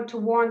 They want to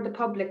warn the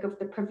public of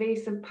the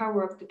pervasive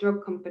power of the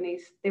drug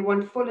companies. They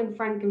want full and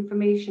frank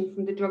information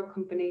from the drug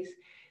companies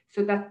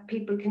so that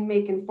people can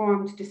make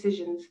informed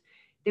decisions.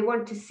 They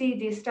want to see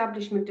the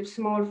establishment of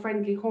small,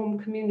 friendly home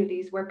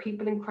communities where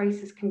people in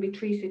crisis can be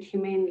treated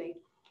humanely.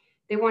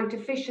 They want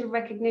official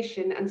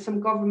recognition and some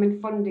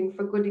government funding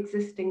for good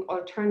existing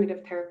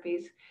alternative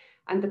therapies,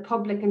 and the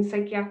public and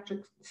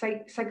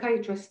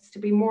psychiatrists to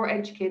be more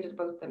educated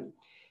about them.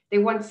 They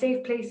want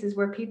safe places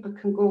where people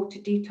can go to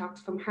detox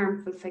from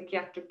harmful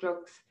psychiatric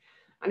drugs.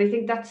 And I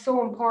think that's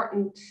so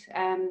important.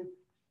 And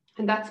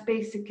that's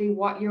basically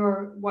what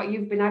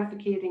you've been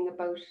advocating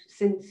about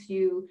since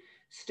you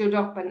stood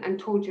up and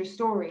told your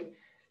story.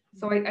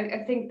 So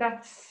I think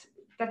that's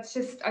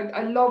just,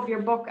 I love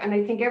your book, and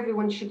I think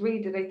everyone should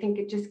read it. I think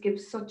it just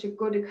gives such a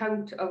good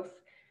account of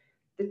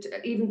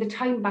even the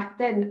time back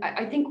then.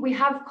 I think we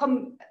have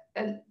come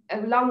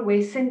a long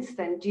way since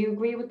then. Do you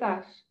agree with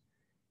that?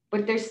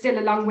 But there's still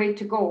a long way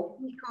to go.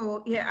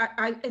 Oh, yeah,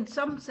 I in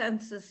some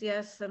senses,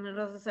 yes, and in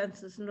other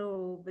senses,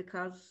 no,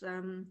 because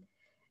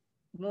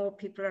more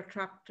people are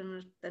trapped in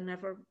it than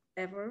ever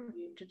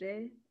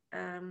today.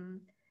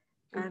 And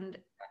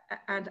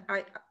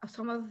I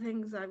some of the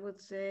things I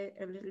would say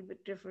a little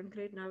bit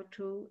differently now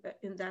too,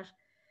 in that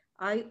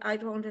I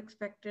don't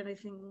expect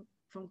anything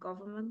from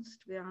governments,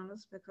 to be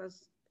honest,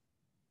 because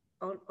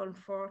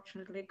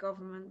unfortunately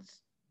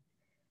governments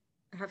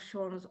have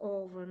shown us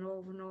over and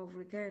over and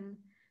over again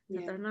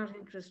that they're not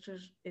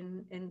interested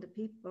in the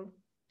people.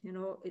 You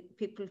know,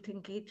 people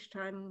think each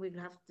time we'll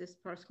have this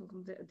person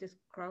come, this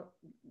crowd,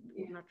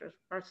 not just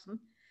person,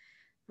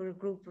 but a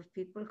group of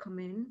people come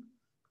in,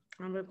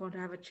 and we're going to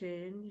have a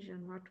change.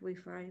 And what we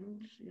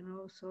find, you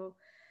know, so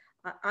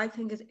I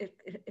think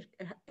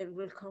it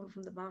will come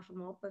from the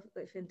bottom up.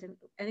 If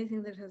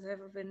anything that has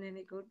ever been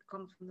any good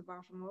comes from the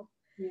bottom up,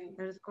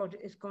 that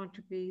it's going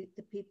to be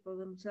the people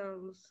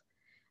themselves.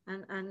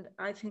 And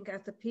I think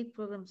as the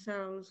people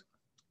themselves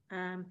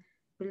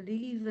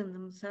believe in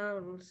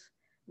themselves,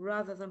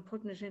 rather than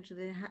putting it into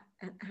the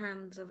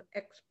hands of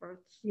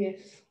experts,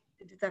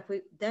 that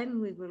we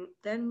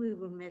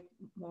will make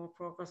more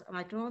progress. And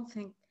I don't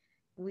think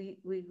we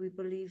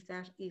believe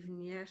that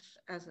even yet,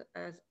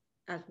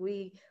 as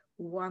we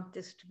want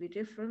this to be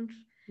different.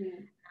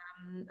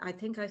 I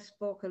think I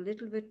spoke a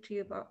little bit to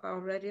you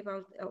already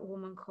about a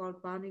woman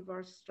called Bonnie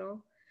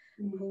Burstow,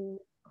 who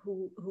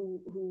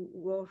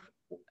wrote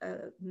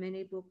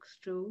many books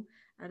too,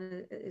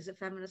 and is a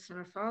feminist, and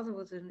her father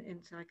was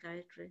in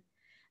psychiatry,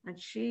 and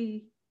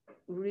she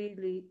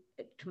really,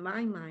 to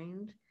my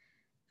mind,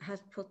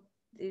 has put,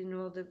 you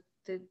know, the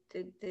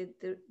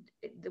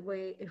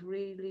way it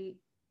really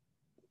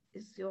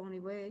is the only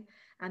way,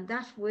 and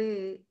that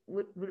way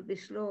will be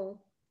slow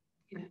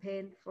and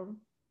painful,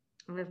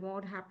 and it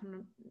won't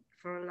happen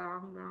for a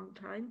long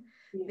time,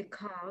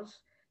 because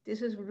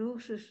this is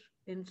rooted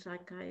in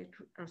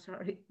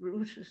psychiatry,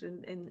 rooted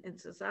in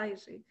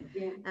society,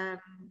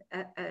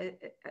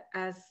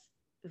 as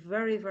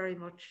very, very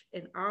much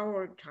in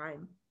our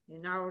time,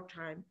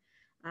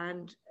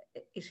 and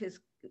it is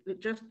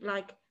just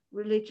like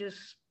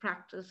religious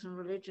practice and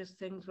religious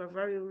things were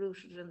very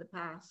rooted in the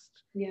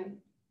past.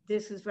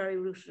 This is very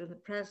rooted in the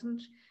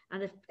present,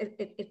 and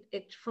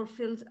it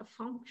fulfills a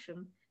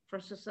function for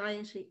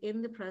society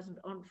in the present,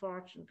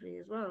 unfortunately,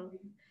 as well.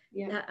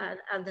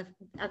 And the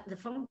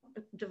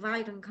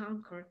divide and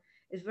conquer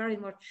is very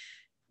much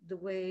the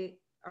way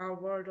our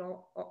world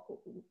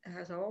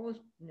has always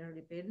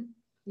nearly been.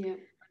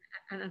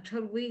 And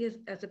until we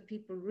as a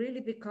people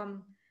really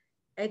become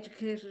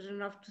educated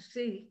enough to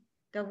see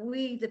that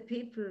we, the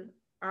people,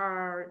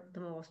 are the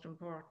most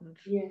important.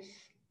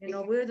 You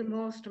know, we're the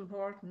most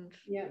important.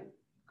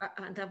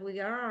 And that we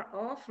are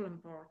awful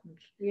important.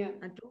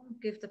 And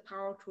don't give the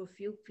power to a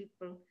few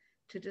people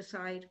to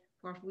decide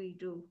what we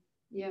do.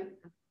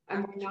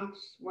 And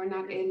we're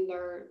not ill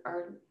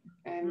or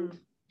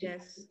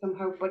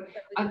somehow. But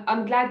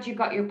I'm glad you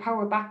got your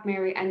power back,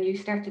 Mary, and you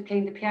started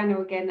playing the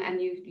piano again,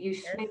 and you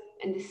swim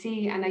in the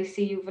sea, and I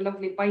see you have a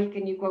lovely bike,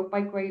 and you go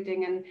bike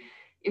riding, and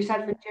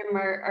yourself and Jim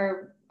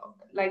are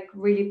like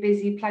really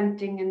busy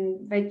planting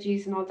and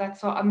veggies and all that.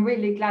 So I'm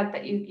really glad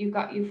that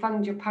you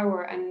found your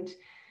power, and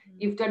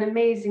you've done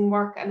amazing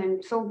work, and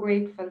I'm so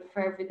grateful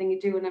for everything you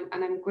do,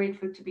 and I'm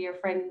grateful to be your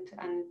friend.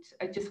 And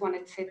I just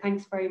wanted to say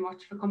thanks very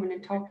much for coming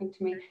and talking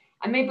to me.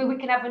 And maybe we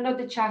can have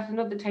another chat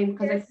another time,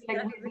 because I feel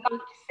like we have a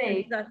lot to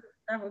say.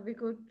 That would be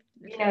good.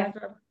 We have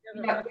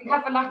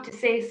a lot to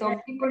say. So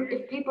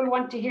if people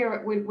want to hear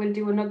it, we'll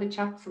do another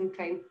chat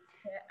sometime.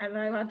 And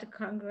I want to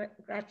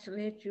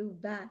congratulate you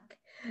back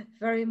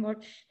very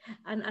much,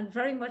 and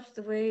very much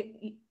the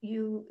way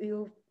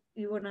you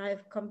and I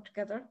have come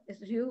together.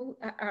 Is you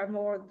are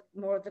more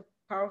the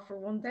powerful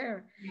one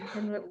there.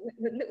 And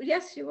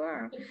yes, you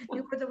are.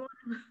 You were the one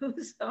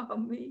who saw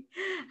me,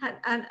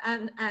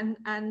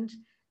 and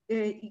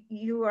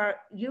you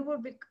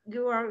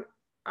are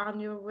on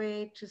your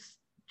way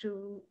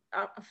to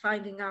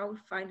finding out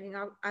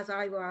as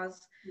I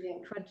was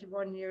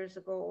 21 years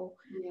ago,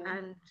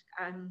 and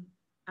and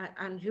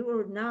and you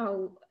are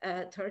now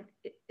 30,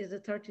 is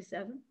it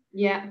 37?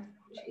 Yeah.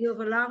 You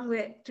have a long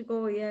way to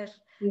go yet.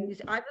 Yeah.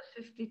 I was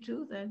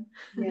 52 then.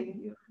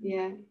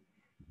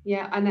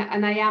 Yeah, and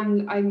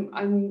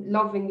I'm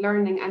loving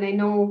learning, and I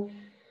know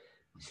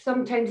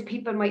sometimes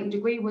people mightn't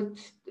agree with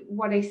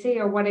what I say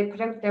or what I put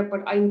out there,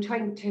 but I'm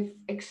trying to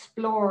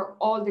explore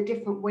all the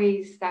different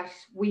ways that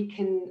we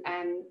can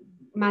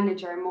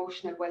manage our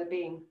emotional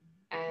well-being,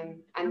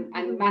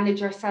 and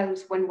manage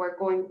ourselves when we're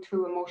going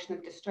through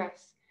emotional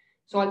distress.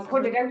 So I'll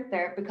put it out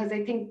there because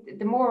I think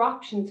the more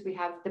options we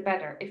have, the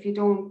better. If you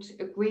don't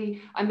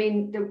agree, I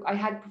mean, I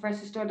had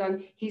Professor Studd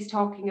on, he's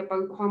talking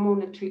about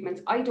hormonal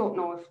treatments. I don't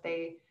know if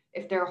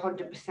they're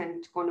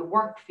 100% going to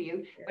work for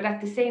you, but at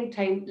the same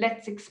time,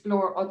 let's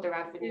explore other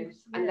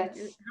avenues, and let's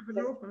have an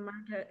open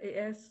mind.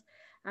 Yes,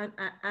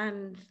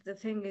 and the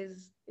thing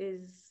is,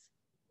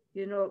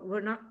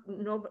 we're not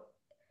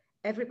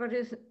everybody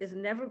is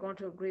never going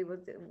to agree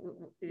with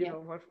you know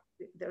what.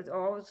 There's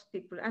always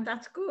people, and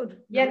that's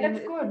good. That's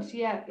good. If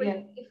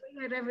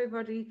we had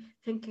everybody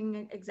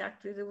thinking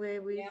exactly the way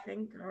we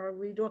think, or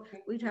we'd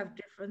have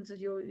differences.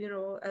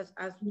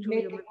 As two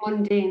human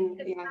mundane.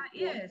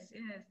 Yes.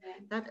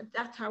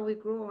 That's how we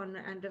grow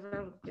and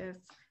develop. Yes,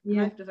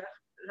 I've developed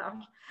a lot.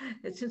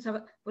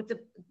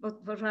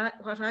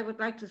 What I would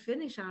like to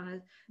finish on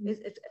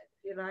is if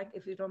you like,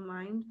 if you don't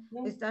mind,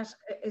 is that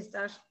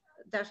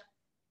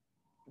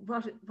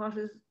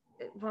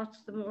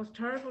what's the most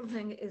terrible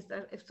thing is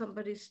that if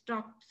somebody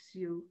stops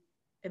you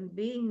in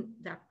being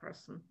that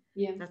person,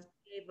 that's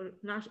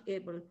not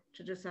able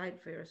to decide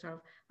for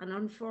yourself. And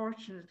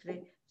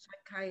unfortunately,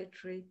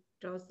 psychiatry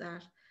does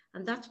that.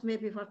 And that's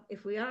maybe what,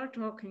 if we are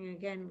talking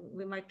again,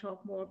 we might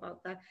talk more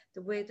about that,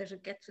 the way that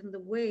it gets in the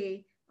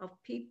way of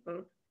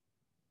people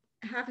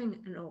having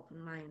an open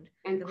mind,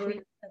 and that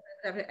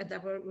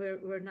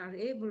we're not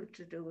able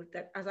to do it,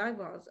 that as I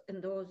was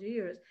in those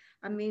years.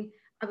 I mean,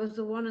 I was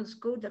the one in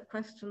school that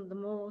questioned the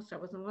most. I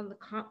was the one that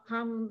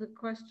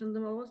questioned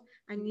the most.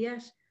 And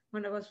yet,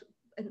 when I was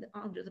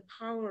under the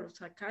power of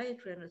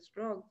psychiatry and its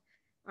drugs,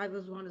 I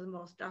was one of the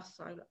most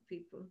docile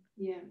people.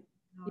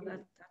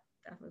 That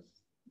was.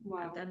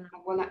 Wow. And then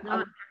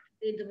I'm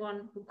the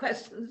one who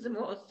questions the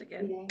most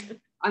again.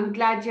 I'm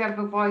glad you have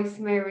a voice,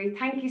 Mary.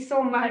 Thank you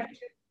so much.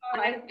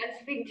 I'll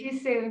speak to you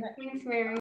soon. Thanks, Mary.